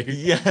 Like,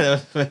 yeah,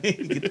 get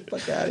the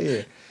fuck out of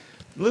here.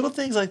 Little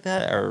things like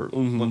that are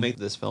what make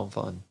this film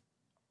fun.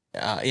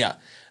 Yeah,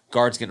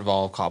 guards get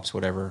involved, cops,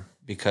 whatever,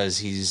 because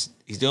he's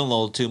doing a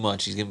little too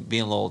much. He's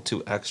being a little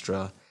too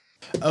extra.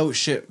 oh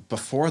shit,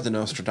 before the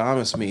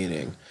Nostradamus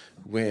meeting,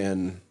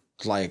 when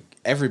like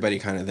everybody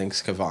kind of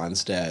thinks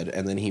Kavan's dead,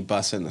 and then he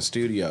busts in the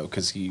studio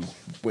because he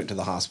went to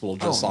the hospital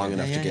just long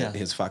enough to get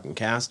his fucking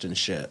cast and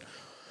shit.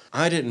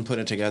 I didn't put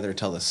it together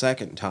till the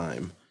second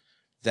time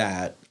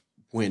that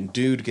when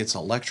dude gets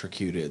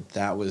electrocuted,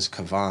 that was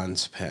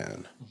Kavan's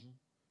pen.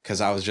 Because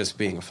I was just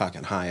being a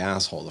fucking high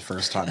asshole the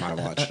first time I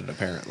watched it,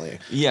 apparently.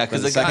 Yeah,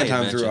 because the second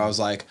time through, I was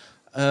like,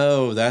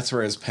 oh, that's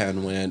where his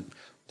pen went.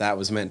 That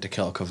was meant to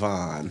kill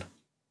Kavan.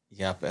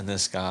 Yep, and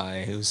this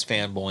guy who's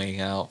fanboying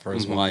out for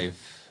his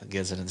wife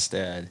gets it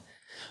instead.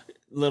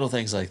 Little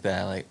things like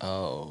that, like,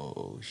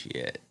 oh,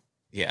 shit.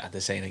 Yeah,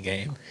 this ain't a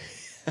game.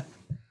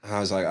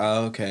 I was like,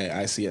 oh, okay,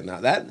 I see it now.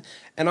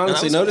 And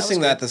honestly, noticing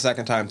that the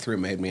second time through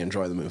made me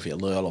enjoy the movie a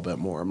little bit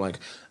more. I'm like,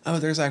 oh,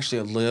 there's actually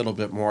a little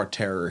bit more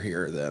terror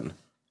here than...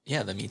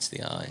 Yeah, that meets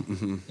the eye.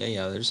 Mm-hmm.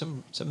 Yeah, there's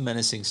some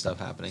menacing stuff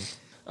happening.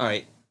 All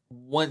right,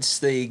 once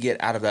they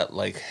get out of that,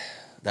 like,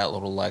 that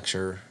little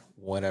lecture,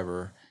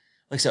 whatever,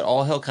 like I said,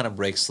 all hell kind of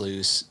breaks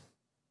loose.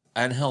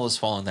 Angel is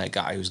following that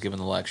guy who's giving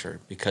the lecture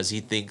because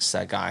he thinks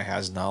that guy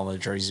has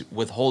knowledge or he's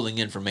withholding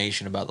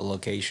information about the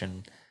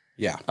location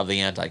of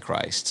the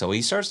Antichrist. So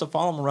he starts to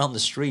follow him around the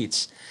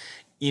streets.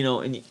 You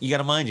know, and you got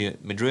to mind you,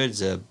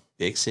 Madrid's a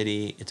big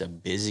city. It's a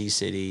busy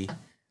city.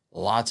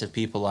 Lots of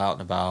people out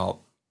and about.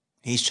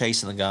 He's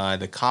chasing the guy.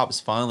 The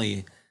cops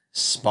finally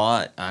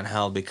spot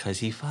Angel because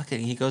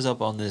he goes up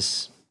on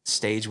this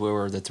stage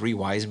where the three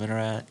wise men are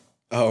at.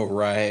 Oh,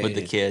 right. With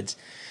the kids.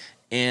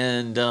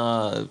 And,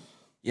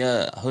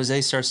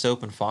 Jose starts to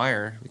open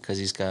fire because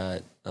he's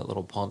got a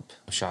little pump,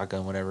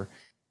 shotgun, whatever.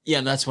 Yeah,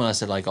 and that's when I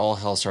said, like, all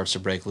hell starts to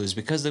break loose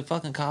because the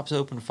fucking cops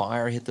open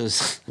fire, hit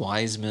those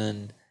wise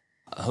men.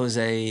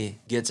 Jose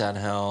gets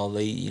Angel.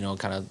 They,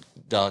 kind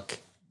of duck.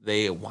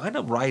 They wind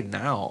up riding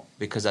out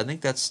because I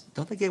think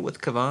don't they get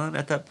with Kavan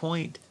at that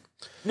point?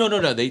 No.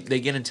 They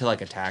get into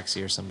like a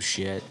taxi or some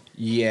shit.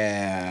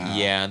 Yeah.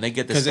 Yeah, and they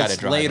get this guy to drive.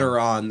 Because it's later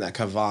on that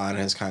Kavan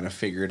has kind of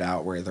figured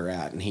out where they're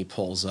at and he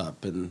pulls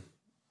up and...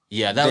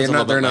 Yeah, that was a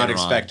little bit they're not later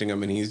expecting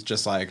him and he's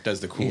just like, does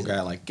the cool guy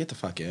like, get the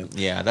fuck in.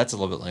 Yeah, that's a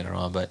little bit later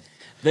on, but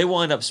they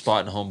wind up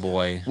spotting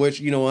Homeboy. Which,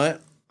 you know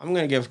what? I'm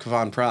going to give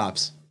Kavan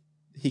props.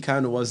 He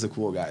kind of was the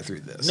cool guy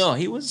through this. No,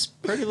 he was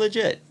pretty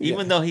legit.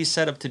 Even though he's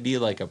set up to be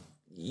like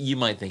you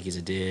might think he's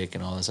a dick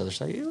and all this other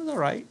stuff. He was all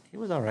right.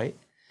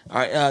 All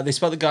right, they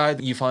spot the guy.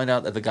 You find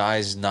out that the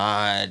guy's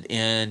not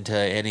into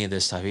any of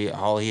this stuff.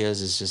 All he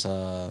is just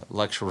a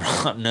lecturer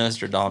on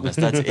Nostradamus.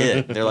 That's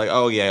it. They're like,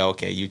 oh, yeah,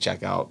 okay, you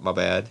check out. My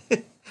bad.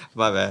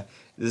 My bad.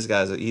 This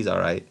he's all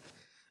right.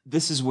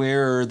 This is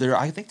where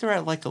I think they're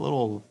at like a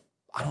little,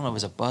 I don't know if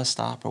it's a bus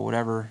stop or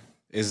whatever.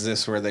 Is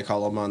this where they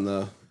call him on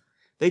the...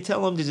 They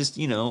tell him to just,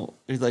 he's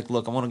like,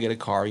 look, I want to get a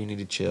car. You need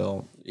to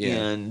chill. Yeah.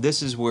 And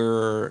this is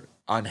where...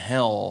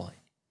 Angel,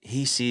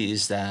 he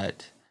sees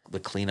that the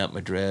cleanup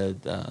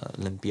Madrid,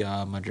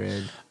 Limpia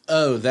Madrid.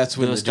 Oh, that's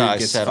when the dude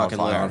gets fucking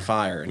lit on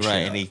fire. And right,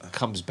 and he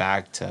comes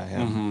back to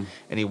him,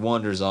 and he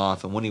wanders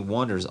off. And when he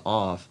wanders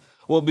off,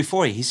 well,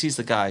 before he sees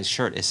the guy's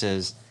shirt, it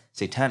says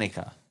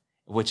Satanica,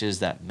 which is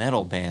that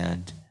metal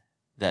band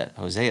that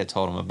Hosea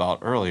told him about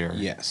earlier.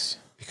 Yes.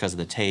 Because of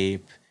the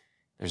tape,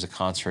 there's a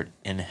concert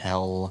in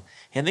hell.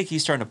 I think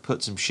he's starting to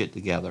put some shit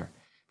together.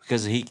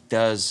 because he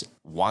does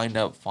wind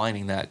up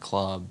finding that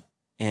club,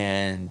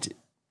 and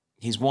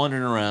he's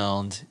wandering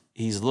around.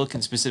 He's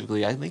looking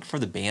specifically, I think, for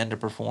the band to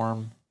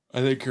perform.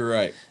 I think you're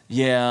right.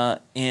 Yeah,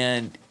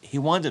 and he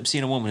winds up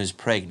seeing a woman who's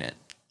pregnant.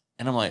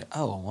 And I'm like,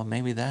 oh, well,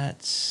 maybe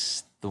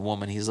that's the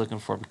woman he's looking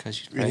for because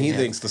she's pregnant. And he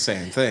thinks the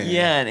same thing.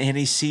 Yeah, and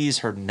he sees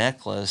her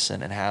necklace,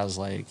 and it has,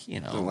 like, you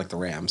know. Like the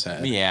ram's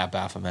head. Yeah,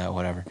 Baphomet,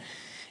 whatever.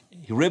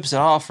 He rips it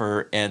off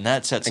her, and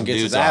that sets some gets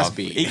dudes his ass off.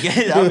 beat.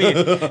 I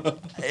mean,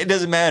 it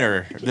doesn't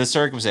matter. The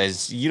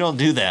circumstances. You don't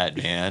do that,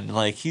 man.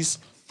 Like,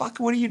 fuck,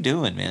 what are you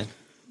doing, man?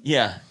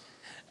 Yeah.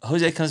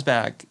 Jose comes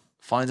back,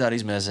 finds out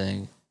he's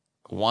missing,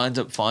 winds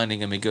up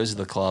finding him. He goes to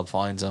the club,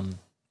 finds him.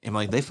 And,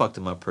 like, they fucked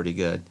him up pretty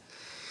good.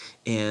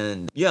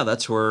 And, yeah,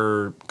 that's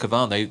where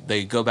Kavan,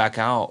 they go back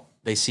out.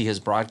 They see his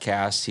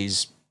broadcast.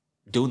 He's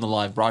doing the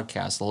live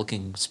broadcast,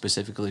 looking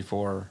specifically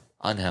for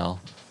Angel.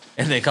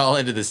 And they call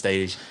into the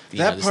stage.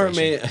 That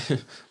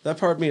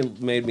part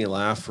made me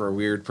laugh for a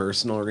weird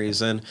personal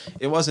reason.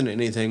 It wasn't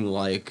anything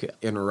like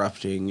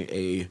interrupting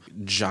a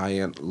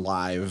giant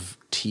live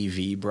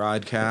TV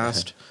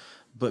broadcast.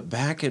 But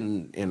back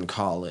in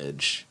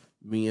college,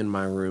 me and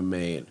my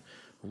roommate,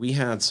 we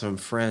had some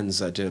friends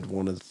that did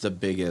one of the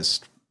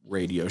biggest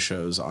radio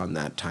shows on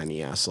that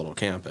tiny ass little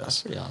campus.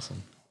 That's pretty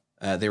awesome.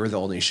 They were the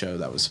only show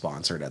that was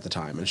sponsored at the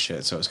time and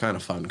shit. So it was kind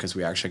of fun because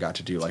we actually got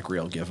to do like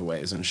real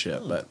giveaways and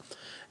shit. But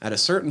at a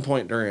certain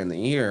point during the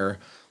year,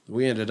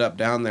 we ended up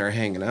down there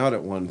hanging out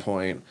at one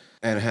point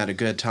and had a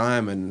good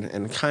time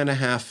and kind of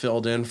half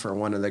filled in for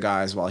one of the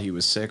guys while he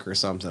was sick or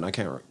something. I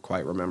can't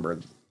quite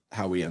remember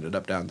how we ended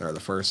up down there the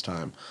first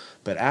time.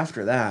 But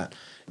after that,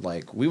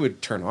 like, we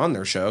would turn on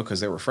their show because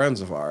they were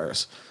friends of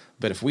ours.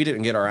 But if we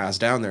didn't get our ass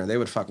down there, they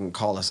would fucking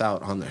call us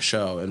out on the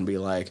show and be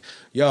like,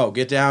 yo,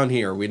 get down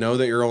here. We know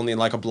that you're only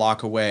like a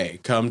block away.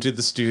 Come to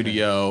the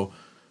studio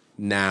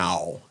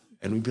now.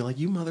 And we'd be like,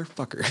 you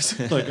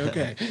motherfuckers. Like,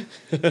 okay.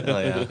 Oh,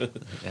 yeah.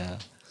 Yeah.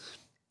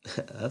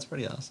 That's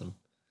pretty awesome.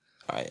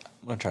 All right.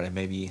 I'm going to try to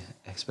maybe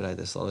expedite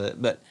this a little bit.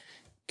 But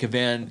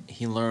Kavan,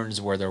 he learns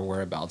where their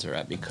whereabouts are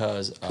at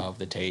because of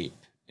the tape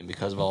and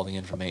because of all the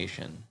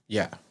information.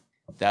 Yeah.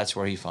 That's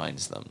where he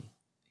finds them.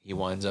 He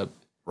winds up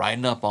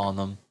riding up on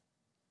them.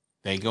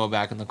 They go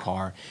back in the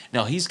car.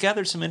 Now, he's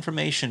gathered some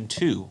information,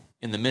 too,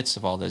 in the midst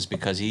of all this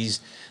because he's,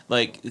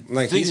 like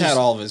he's had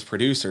all of his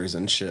producers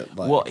and shit.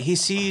 Like. Well, he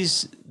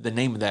sees the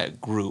name of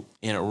that group,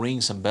 and it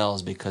rings some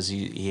bells because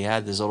he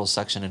had this little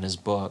section in his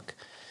book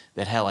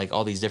that had, like,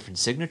 all these different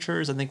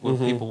signatures, I think, when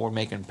people were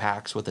making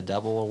pacts with the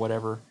devil or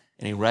whatever,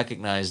 and he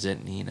recognized it,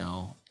 and, you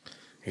know.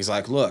 He's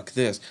like, look,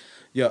 this.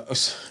 Yeah,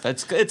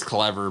 it's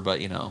clever, but,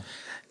 you know.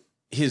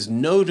 His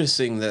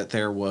noticing that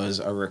there was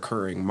a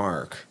recurring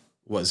mark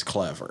was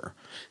clever.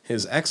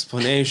 His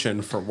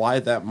explanation for why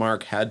that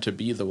mark had to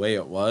be the way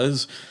it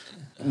was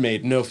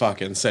made no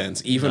fucking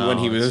sense, even when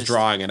he was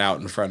drawing it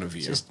out in front of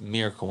you. Just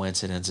mere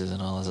coincidences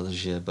and all this other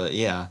shit, but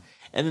yeah.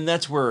 And then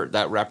that's where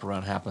that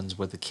wraparound happens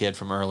with the kid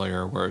from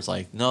earlier, where it's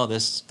like, no,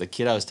 the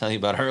kid I was telling you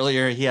about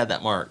earlier, he had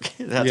that mark.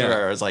 That's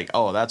where I was like,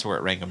 oh, that's where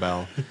it rang a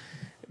bell. It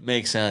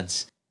makes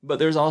sense. But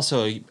there's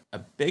also a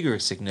bigger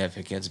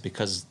significance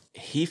because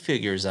he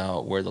figures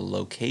out where the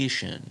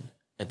location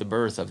at the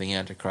birth of the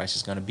Antichrist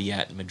is going to be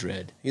at in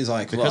Madrid. He's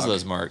like, because of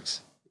those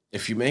marks.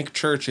 If you make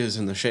churches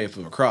in the shape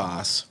of a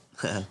cross,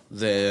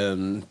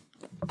 then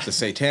the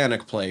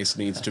satanic place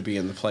needs to be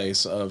in the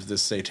place of the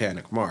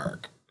satanic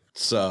mark.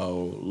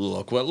 So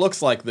look what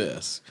looks like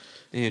this.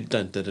 Dun,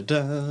 dun, dun,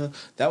 dun.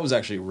 That was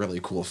actually really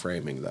cool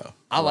framing, though.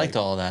 I liked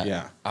all of that.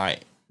 Yeah. All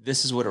right.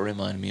 This is what it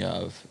reminded me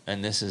of,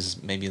 and this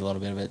is maybe a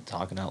little bit of it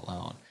talking out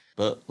loud.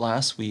 But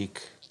last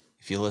week,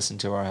 if you listened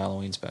to our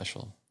Halloween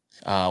special,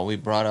 we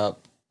brought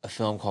up a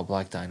film called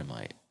Black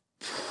Dynamite.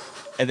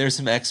 And there's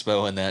some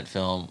expo in that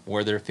film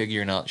where they're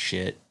figuring out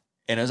shit.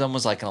 And it was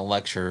almost like in a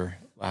lecture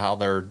how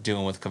they're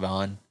doing with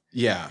Kavan.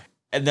 Yeah.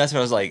 And that's what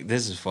I was like,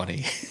 this is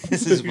funny.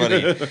 This is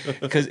funny.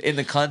 Because in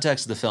the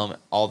context of the film,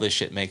 all this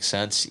shit makes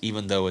sense,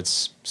 even though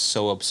it's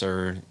so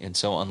absurd and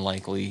so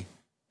unlikely.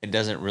 It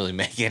doesn't really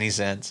make any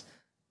sense.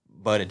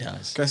 But it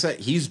does. Like I said,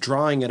 he's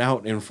drawing it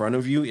out in front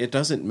of you. It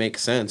doesn't make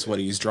sense what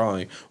he's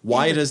drawing.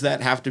 Why does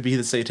that have to be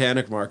the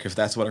satanic mark if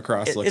that's what a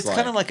cross looks like? It's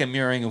kind of like a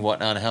mirroring of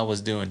what Angel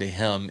was doing to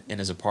him in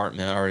his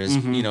apartment or his,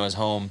 his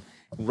home,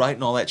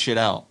 writing all that shit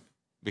out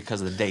because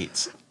of the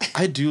dates.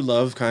 I do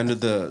love kind of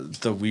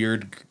the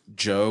weird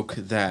joke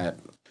that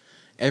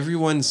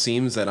everyone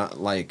seems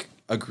that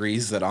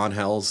agrees that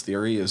Angel's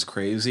theory is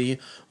crazy,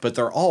 but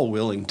they're all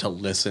willing to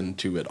listen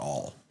to it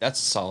all. That's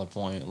a solid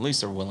point. At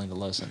least they're willing to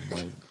listen.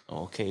 Like,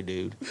 okay,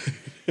 dude.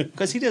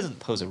 Because he doesn't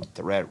pose a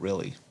threat,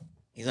 really.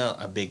 He's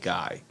not a big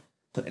guy.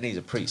 And he's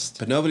a priest.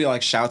 But nobody,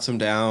 shouts him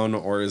down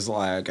or is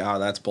like, oh,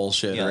 that's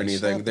bullshit or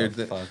anything.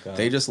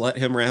 They just let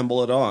him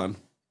ramble it on.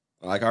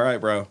 Like, all right,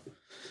 bro.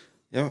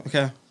 Yeah,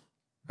 okay.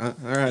 All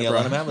right, bro.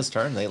 Let him have his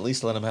turn. They at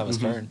least let him have his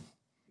turn.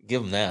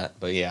 Give him that.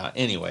 But yeah,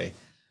 anyway.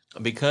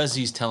 Because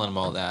he's telling them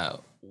all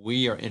that,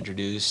 we are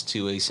introduced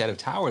to a set of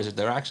towers.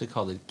 They're actually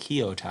called the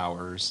Keo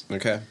Towers.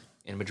 Okay.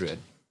 In Madrid.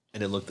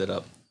 And I looked it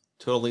up.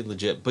 Totally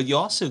legit. But you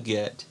also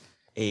get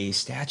a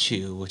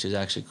statue, which is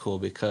actually cool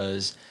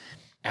because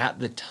at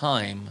the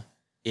time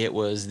it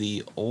was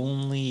the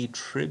only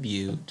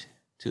tribute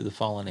to the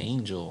fallen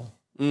angel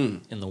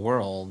in the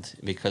world,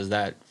 because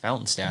that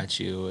fountain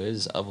statue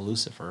is of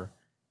Lucifer.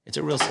 It's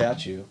a real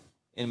statue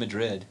in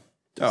Madrid.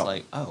 It's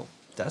like, oh,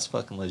 that's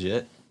fucking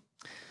legit.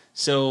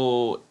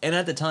 So, and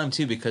at the time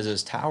too, because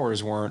those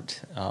towers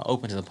weren't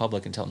open to the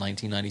public until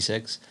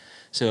 1996,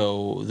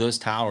 so those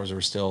towers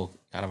were still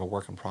kind of a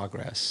work in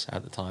progress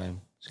at the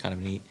time. It's kind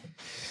of neat.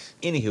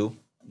 Anywho,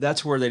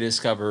 that's where they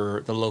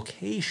discover the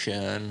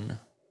location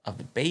of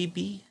the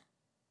baby.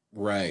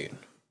 Right.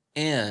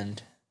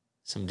 And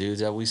some dudes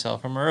that we saw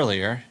from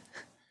earlier.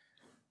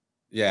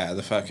 Yeah,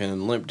 the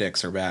fucking limp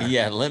dicks are back.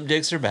 Yeah, limp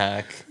dicks are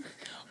back.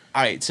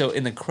 All right, so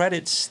in the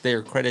credits,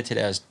 they're credited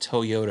as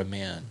Toyota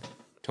Man.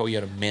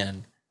 Toyota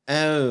Men.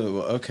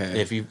 Oh, okay.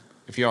 If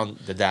you're on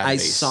the database. I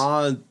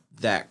saw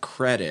that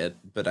credit,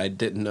 but I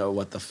didn't know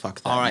what the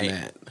fuck that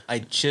meant. I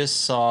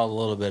just saw a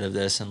little bit of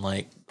this in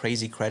like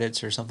crazy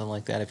credits or something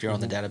like that if you're on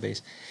the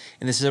database.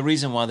 And this is the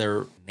reason why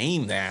they're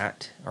named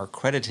that or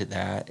credited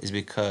that is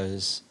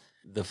because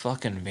the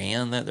fucking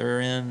van that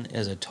they're in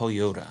is a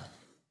Toyota.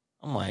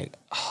 I'm like,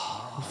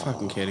 oh, You're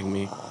fucking kidding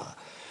me.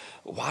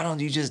 why don't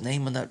you just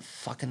name that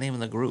fucking name of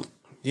the group?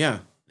 Yeah.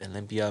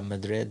 Olympia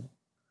Madrid.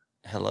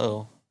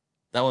 Hello.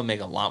 That would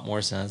make a lot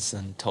more sense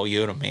than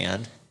Toyota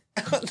Man.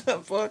 What the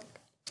fuck?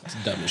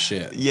 It's dumb as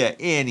shit. Yeah,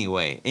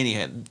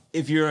 anyhow,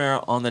 if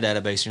you're on the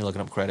database and you're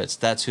looking up credits,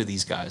 that's who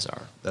these guys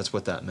are. That's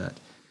what that meant.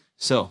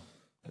 So,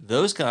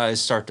 those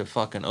guys start to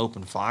fucking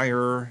open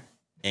fire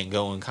and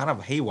going kind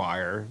of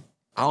haywire.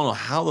 I don't know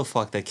how the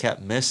fuck they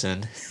kept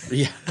missing.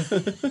 Yeah.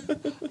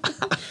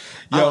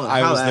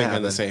 I was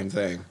thinking the same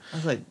thing. I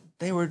was like,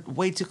 they were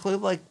way too close,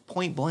 like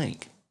point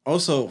blank.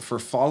 Also, for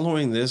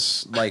following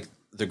this, like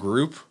the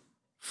group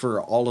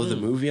for all of the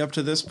movie up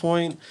to this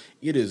point,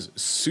 it is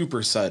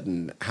super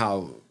sudden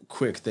how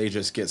quick they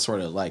just get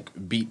sort of like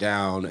beat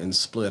down and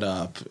split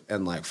up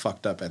and like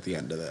fucked up at the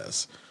end of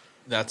this.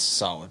 That's a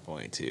solid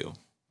point too.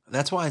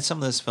 That's why some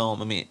of this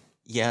film, I mean,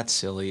 yeah, it's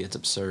silly, it's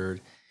absurd.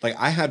 Like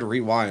I had to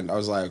rewind. I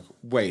was like,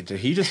 wait,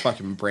 did he just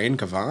fucking brain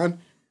Kavan?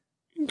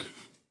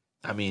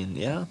 I mean,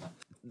 yeah.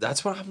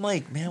 That's what I'm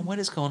like, man, what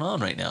is going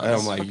on right now?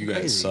 I'm like, you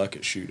guys suck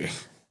at shooting.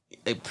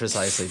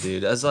 Precisely,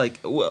 dude. I was like,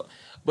 well,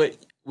 but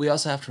we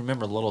also have to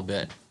remember a little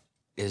bit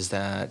is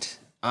that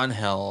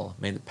Angel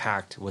made the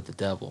pact with the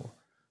devil.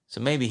 So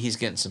maybe he's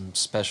getting some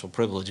special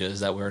privileges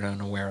that we're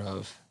unaware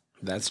of.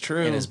 That's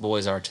true. And his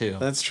boys are too.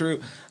 That's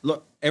true.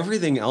 Look,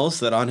 everything else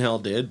that Angel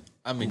did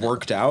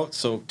worked out.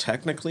 So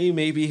technically,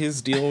 maybe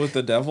his deal with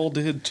the devil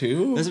did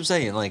too. That's what I'm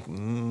saying. Like,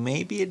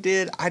 maybe it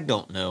did. I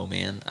don't know,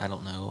 man. I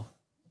don't know.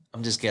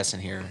 I'm just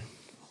guessing here.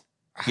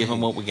 Give him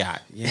what we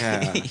got.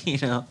 Yeah. You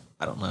know,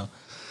 I don't know.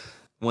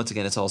 Once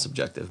again, it's all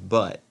subjective,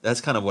 but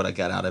that's kind of what I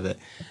got out of it.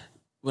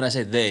 When I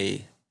say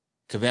they,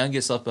 Kavan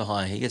gets left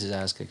behind. He gets his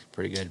ass kicked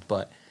pretty good.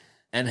 But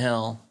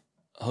Angel,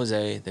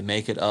 Jose, they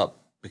make it up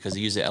because they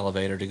use the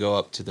elevator to go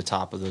up to the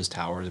top of those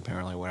towers,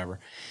 apparently, whatever.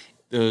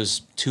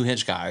 Those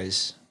 2-inch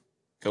guys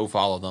go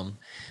follow them.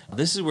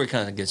 This is where it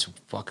kind of gets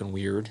fucking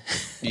weird.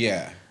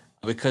 Yeah.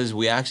 Because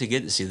we actually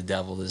get to see the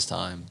devil this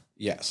time.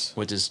 Yes.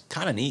 Which is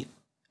kind of neat.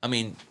 I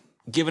mean,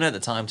 given at the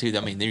time, too,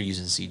 I mean, they're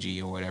using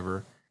CG or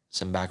whatever.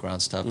 Some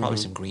background stuff, probably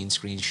some green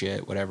screen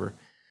shit, whatever.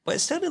 But it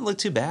still didn't look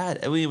too bad.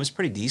 I mean, it was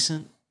pretty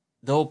decent.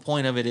 The whole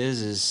point of it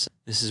is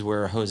this is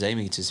where Jose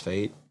meets his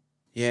fate.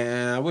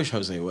 Yeah, I wish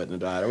Jose wouldn't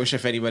have died. I wish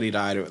if anybody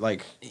died,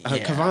 like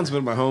Kavan's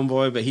been my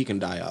homeboy, but he can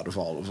die out of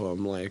all of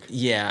them. Like,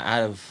 yeah,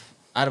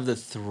 out of the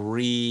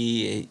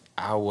 3,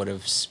 I would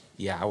have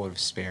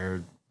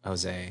spared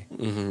Jose.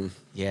 Mm-hmm.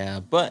 Yeah,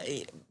 but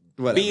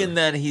whatever. Being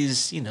that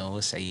he's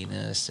a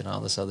Satanist and all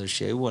this other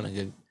shit, he wasn't a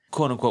good,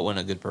 quote unquote,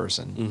 wasn't a good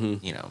person.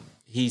 Mm-hmm. You know,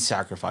 he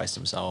sacrificed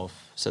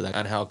himself so that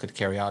Angel could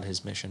carry out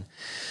his mission.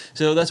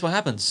 So that's what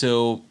happened.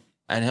 So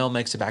Angel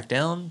makes it back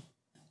down.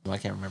 I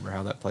can't remember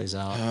how that plays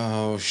out.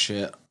 Oh,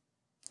 shit.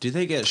 Do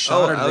they get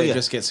shot or do they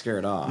just get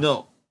scared off?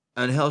 No.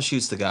 Angel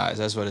shoots the guys.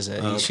 That's what it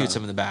is. He shoots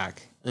them in the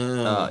back.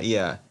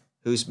 Yeah.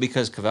 Who's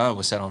because Kavan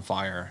was set on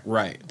fire.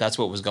 Right. That's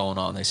what was going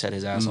on. They set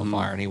his ass on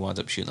fire and he winds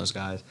up shooting those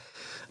guys.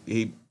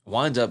 He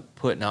winds up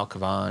putting out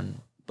Kavan,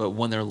 but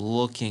when they're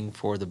looking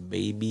for the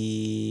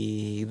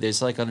baby,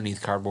 there's like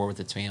underneath cardboard with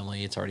its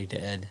family. It's already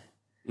dead.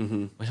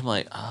 Mm-hmm. Which I'm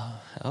like,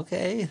 oh,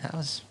 okay. That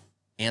was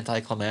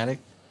anticlimactic.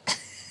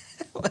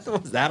 What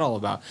was that all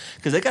about?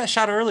 Because they got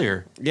shot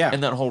earlier. Yeah.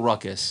 In that whole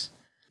ruckus.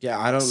 Yeah,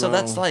 I don't know. So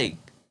that's like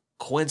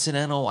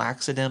coincidental,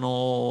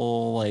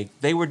 accidental. Like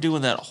they were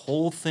doing that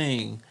whole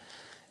thing,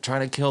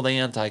 trying to kill the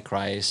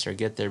Antichrist or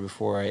get there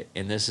before it,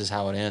 and this is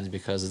how it ends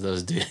because of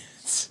those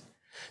dudes.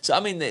 So I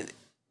mean,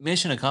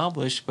 mission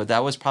accomplished, but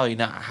that was probably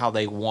not how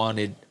they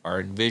wanted or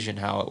envisioned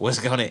how it was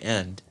going to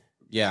end.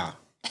 Yeah,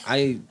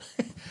 I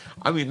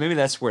mean, maybe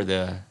that's where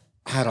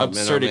I don't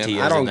absurdity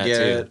know, man. I is in don't that get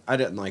too. it. I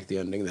didn't like the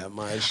ending that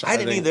much. I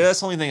didn't think either. That's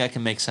the only thing I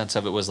can make sense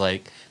of. It was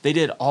like they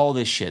did all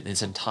this shit,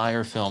 this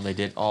entire film. They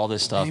did all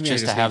this stuff maybe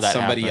just I to have need that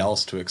somebody happen.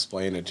 else to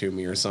explain it to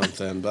me or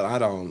something. But I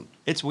don't.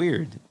 It's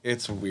weird.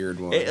 It's a weird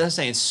one. I'm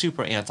saying it's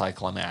super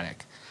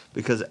anticlimactic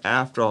because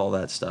after all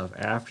that stuff,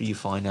 after you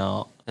find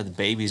out that the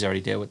baby's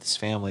already dead with his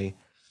family,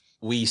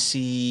 we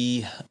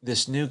see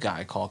this new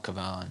guy called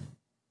Kavan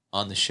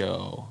on the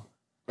show.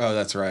 Oh,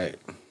 that's right.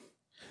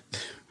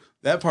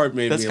 That part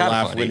made That's me kinda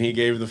laugh funny. when he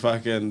gave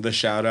the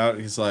shout out.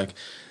 He's like,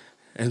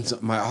 and so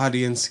my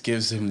audience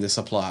gives him this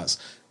applause.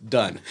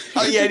 Done.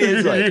 Oh yeah, it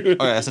is like,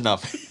 all right, that's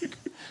enough.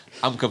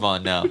 I'm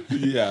Kavan now,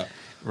 Yeah.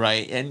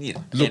 right? And you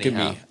know, Look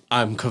anyhow. at me.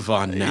 I'm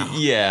Kavan now.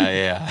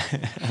 Yeah.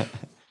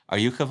 Are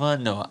you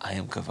Kavan? No, I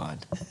am Kavan.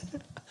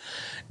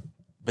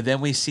 But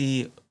then we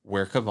see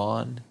where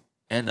Kavan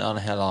and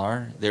Angel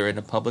are. They're in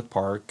a public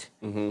park.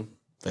 Mm-hmm.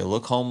 They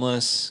look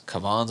homeless.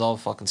 Kavan's all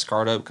fucking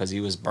scarred up because he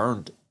was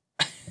burned.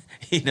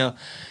 You know?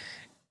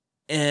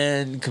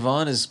 And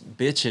Kavan is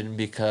bitching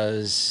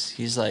because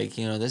he's like,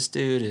 you know, this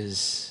dude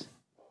is,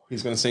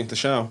 He's gonna sink the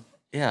show.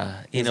 yeah.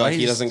 You He's know, like he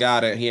he's doesn't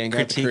got it. He ain't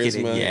got the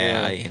critiquing charisma. it.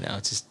 Yeah, you know,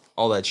 it's just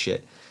all that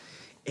shit.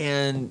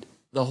 And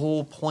the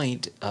whole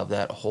point of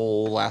that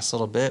whole last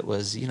little bit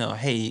was, you know,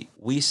 hey,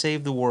 we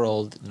saved the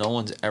world. No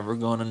one's ever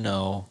going to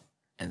know.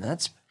 And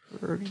that's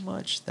pretty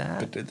much that.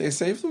 But did they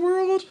save the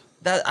world?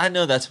 That I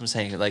know that's what I'm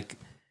saying. Like,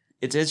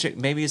 it's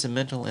maybe it's a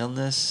mental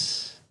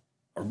illness.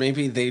 Or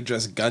maybe they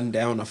just gunned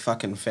down a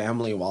fucking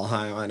family while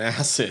high on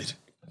acid.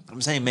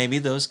 I'm saying maybe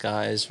those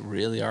guys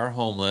really are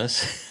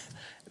homeless.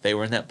 They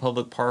were in that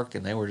public park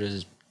and they were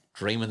just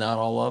dreaming that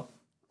all up.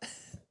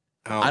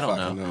 I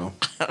don't know.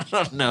 I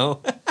don't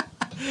know.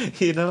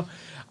 You know,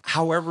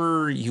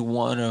 however you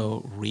want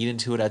to read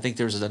into it, I think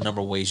there's a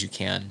number of ways you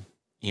can.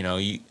 You know,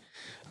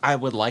 I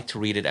would like to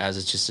read it as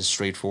it's just a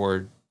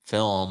straightforward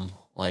film.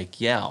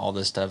 Like, yeah, all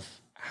this stuff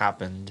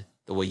happened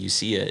the way you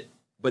see it.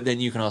 But then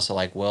you can also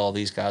like, well,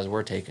 these guys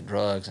were taking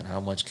drugs, and how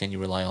much can you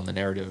rely on the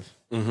narrative?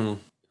 Mm-hmm.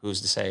 Who's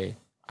to say?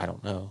 I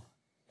don't know.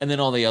 And then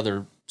all the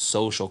other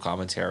social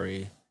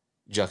commentary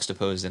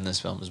juxtaposed in this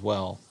film as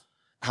well.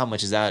 How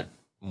much is that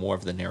more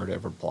of the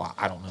narrative or plot?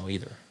 I don't know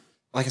either.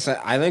 Like I said,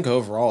 I think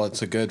overall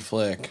it's a good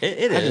flick.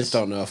 It I is. just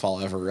don't know if I'll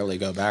ever really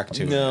go back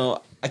to it.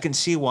 No, I can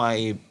see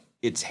why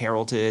it's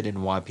heralded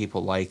and why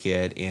people like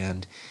it,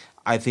 and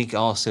I think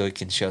also it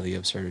can show the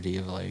absurdity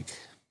of like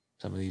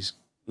some of these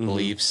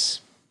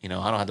beliefs. You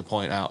know, I don't have to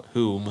point out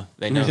whom.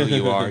 They know who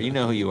you are. You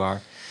know who you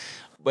are.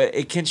 But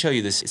it can show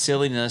you this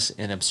silliness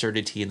and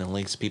absurdity and the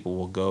lengths people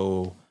will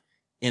go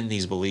in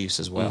these beliefs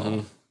as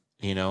well.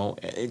 You know,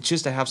 it's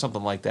just to have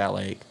something like that,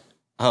 like,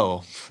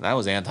 oh, that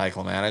was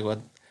anticlimactic. What?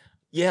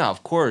 Yeah,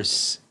 of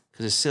course,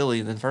 because it's silly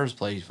in the first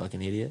place, you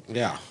fucking idiot.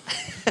 Yeah.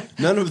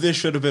 None of this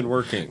should have been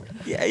working.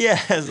 Yeah.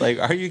 It's like,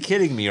 are you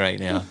kidding me right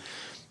now?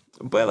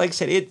 But like I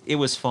said, it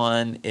was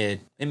fun. It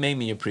made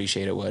me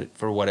appreciate it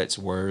for what it's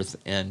worth.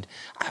 And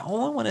I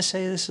only want to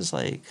say this is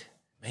like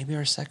maybe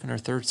our second or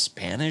third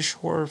Spanish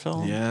horror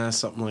film. Yeah,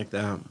 something like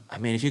that. I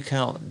mean, if you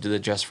count the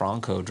Jess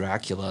Franco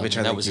Dracula, Which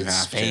I mean, I that think was you in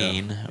have to.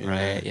 Spain, Yeah.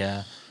 right?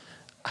 Yeah.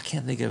 I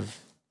can't think of.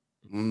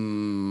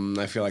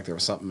 I feel like there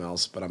was something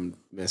else, but I'm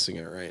missing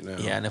it right now.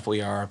 Yeah, and if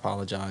we are, I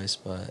apologize.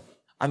 But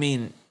I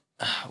mean,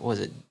 what was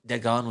it?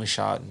 Dagon was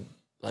shot in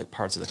like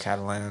parts of the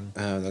Catalan.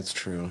 Oh, that's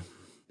true.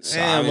 So,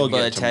 Yeah, I mean, we'll but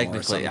get to more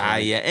technically,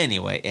 sometime. yeah.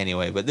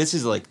 Anyway, but this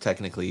is like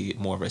technically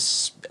more of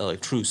a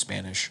like true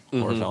Spanish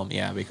horror film,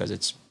 yeah, because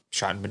it's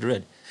shot in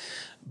Madrid.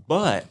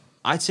 But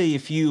I'd say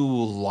if you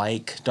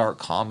like dark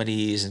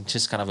comedies and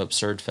just kind of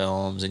absurd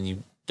films, and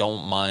you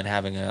don't mind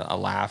having a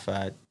laugh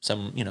at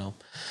some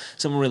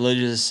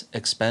religious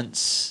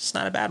expense, it's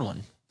not a bad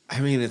one.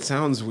 I mean, it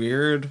sounds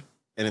weird,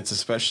 and it's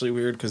especially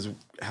weird because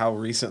how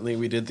recently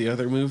we did the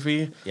other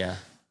movie. Yeah.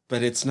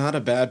 But it's not a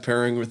bad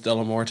pairing with De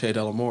La Morte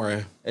de la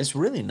More. It's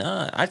really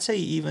not. I'd say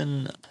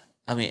even,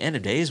 I mean, End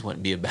of Days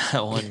wouldn't be a bad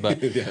one,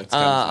 but Yeah, it's kinda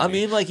I funny.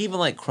 mean, like even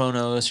like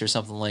Kronos or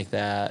something like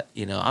that.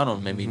 You know, I don't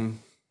know, maybe,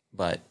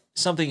 but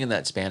something in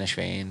that Spanish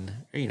vein,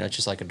 or you know,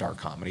 just like a dark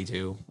comedy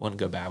too. Wouldn't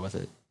go bad with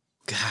it.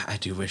 God, I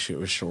do wish it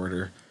was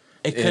shorter.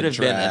 It could have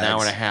been an hour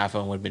and a drags. half,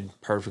 and would have been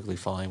perfectly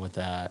fine with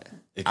that.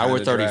 It Hour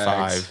kinda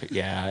 35, drags.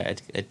 yeah,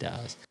 it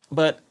does.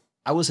 But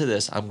I will say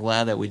this: I'm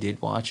glad that we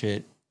did watch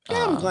it.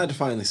 Yeah, I'm glad to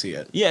finally see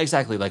it. Yeah,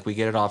 exactly. Like we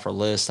get it off our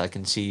list. I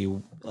can see,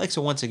 like,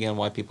 so once again,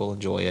 why people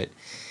enjoy it.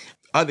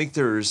 I think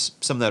there's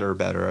some that are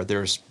better.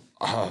 There's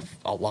a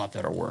lot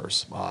that are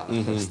worse.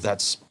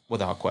 That's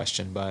without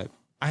question. But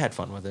I had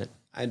fun with it.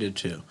 I did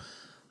too.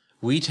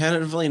 We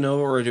tentatively know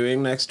what we're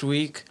doing next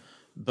week,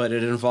 but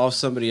it involves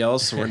somebody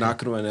else, so we're not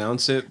going to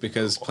announce it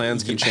because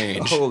plans can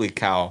change. Holy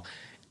cow!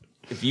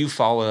 If you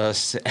follow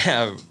us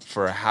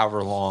for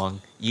however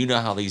long, you know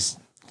how these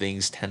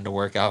things tend to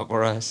work out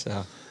for us.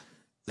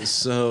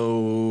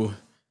 So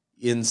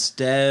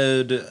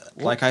instead,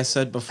 like I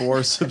said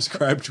before,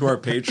 subscribe to our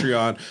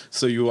Patreon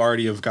so you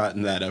already have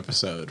gotten that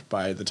episode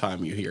by the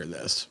time you hear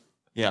this.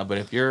 Yeah, but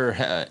if you're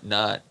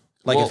not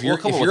Like we'll- if you're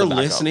we'll come up with a backup.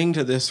 listening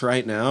to this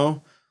right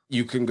now,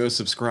 you can go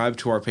subscribe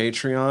to our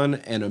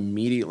Patreon and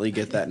immediately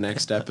get that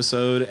next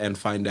episode and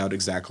find out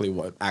exactly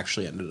what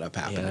actually ended up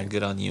happening. Yeah,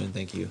 good on you, and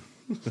thank you.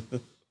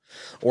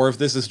 Or if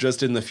this is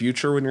just in the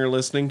future when you're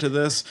listening to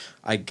this,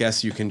 I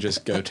guess you can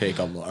just go take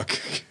a look.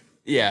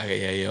 Yeah,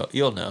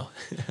 you'll know.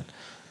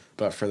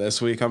 But for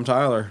this week, I'm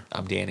Tyler.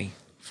 I'm Danny.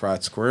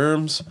 Fried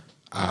Squirms,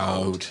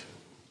 out.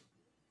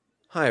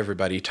 Hi,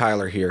 everybody.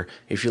 Tyler here.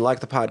 If you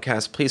like the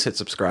podcast, please hit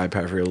subscribe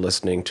however you're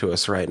listening to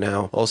us right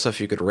now. Also, if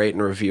you could rate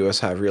and review us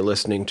however you're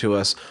listening to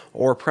us,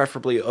 or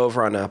preferably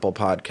over on Apple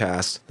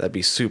Podcasts, that'd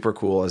be super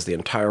cool as the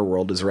entire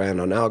world is ran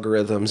on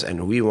algorithms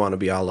and we want to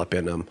be all up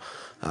in them.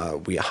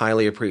 We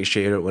highly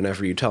appreciate it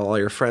whenever you tell all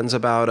your friends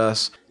about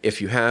us. If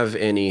you have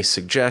any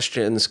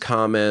suggestions,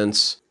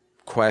 comments,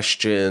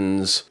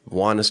 questions,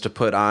 want us to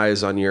put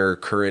eyes on your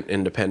current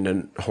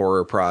independent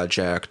horror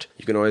project,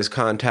 you can always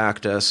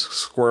contact us,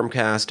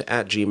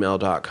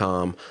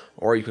 squirmcast@gmail.com,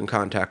 or you can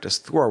contact us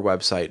through our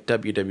website,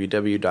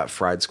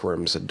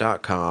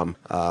 www.friedsquirms.com.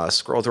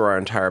 Scroll through our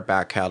entire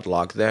back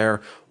catalog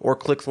there, or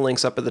click the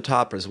links up at the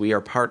top as we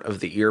are part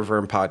of the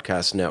Earworm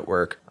Podcast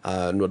Network,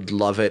 and would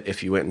love it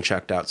if you went and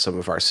checked out some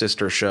of our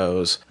sister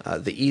shows.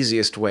 The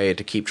easiest way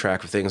to keep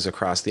track of things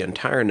across the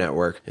entire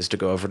network is to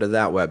go over to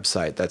that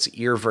website. That's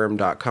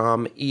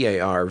earworm.com,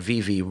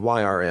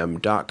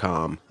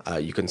 EARVVYRM.com.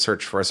 You can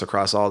search for us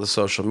across all the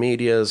social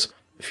medias.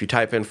 If you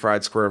type in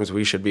Fried Squirms,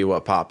 we should be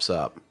what pops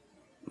up.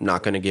 I'm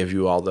not going to give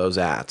you all those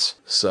ads.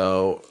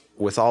 So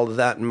with all of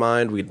that in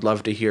mind, we'd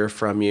love to hear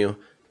from you.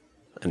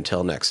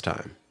 Until next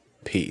time,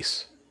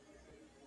 peace.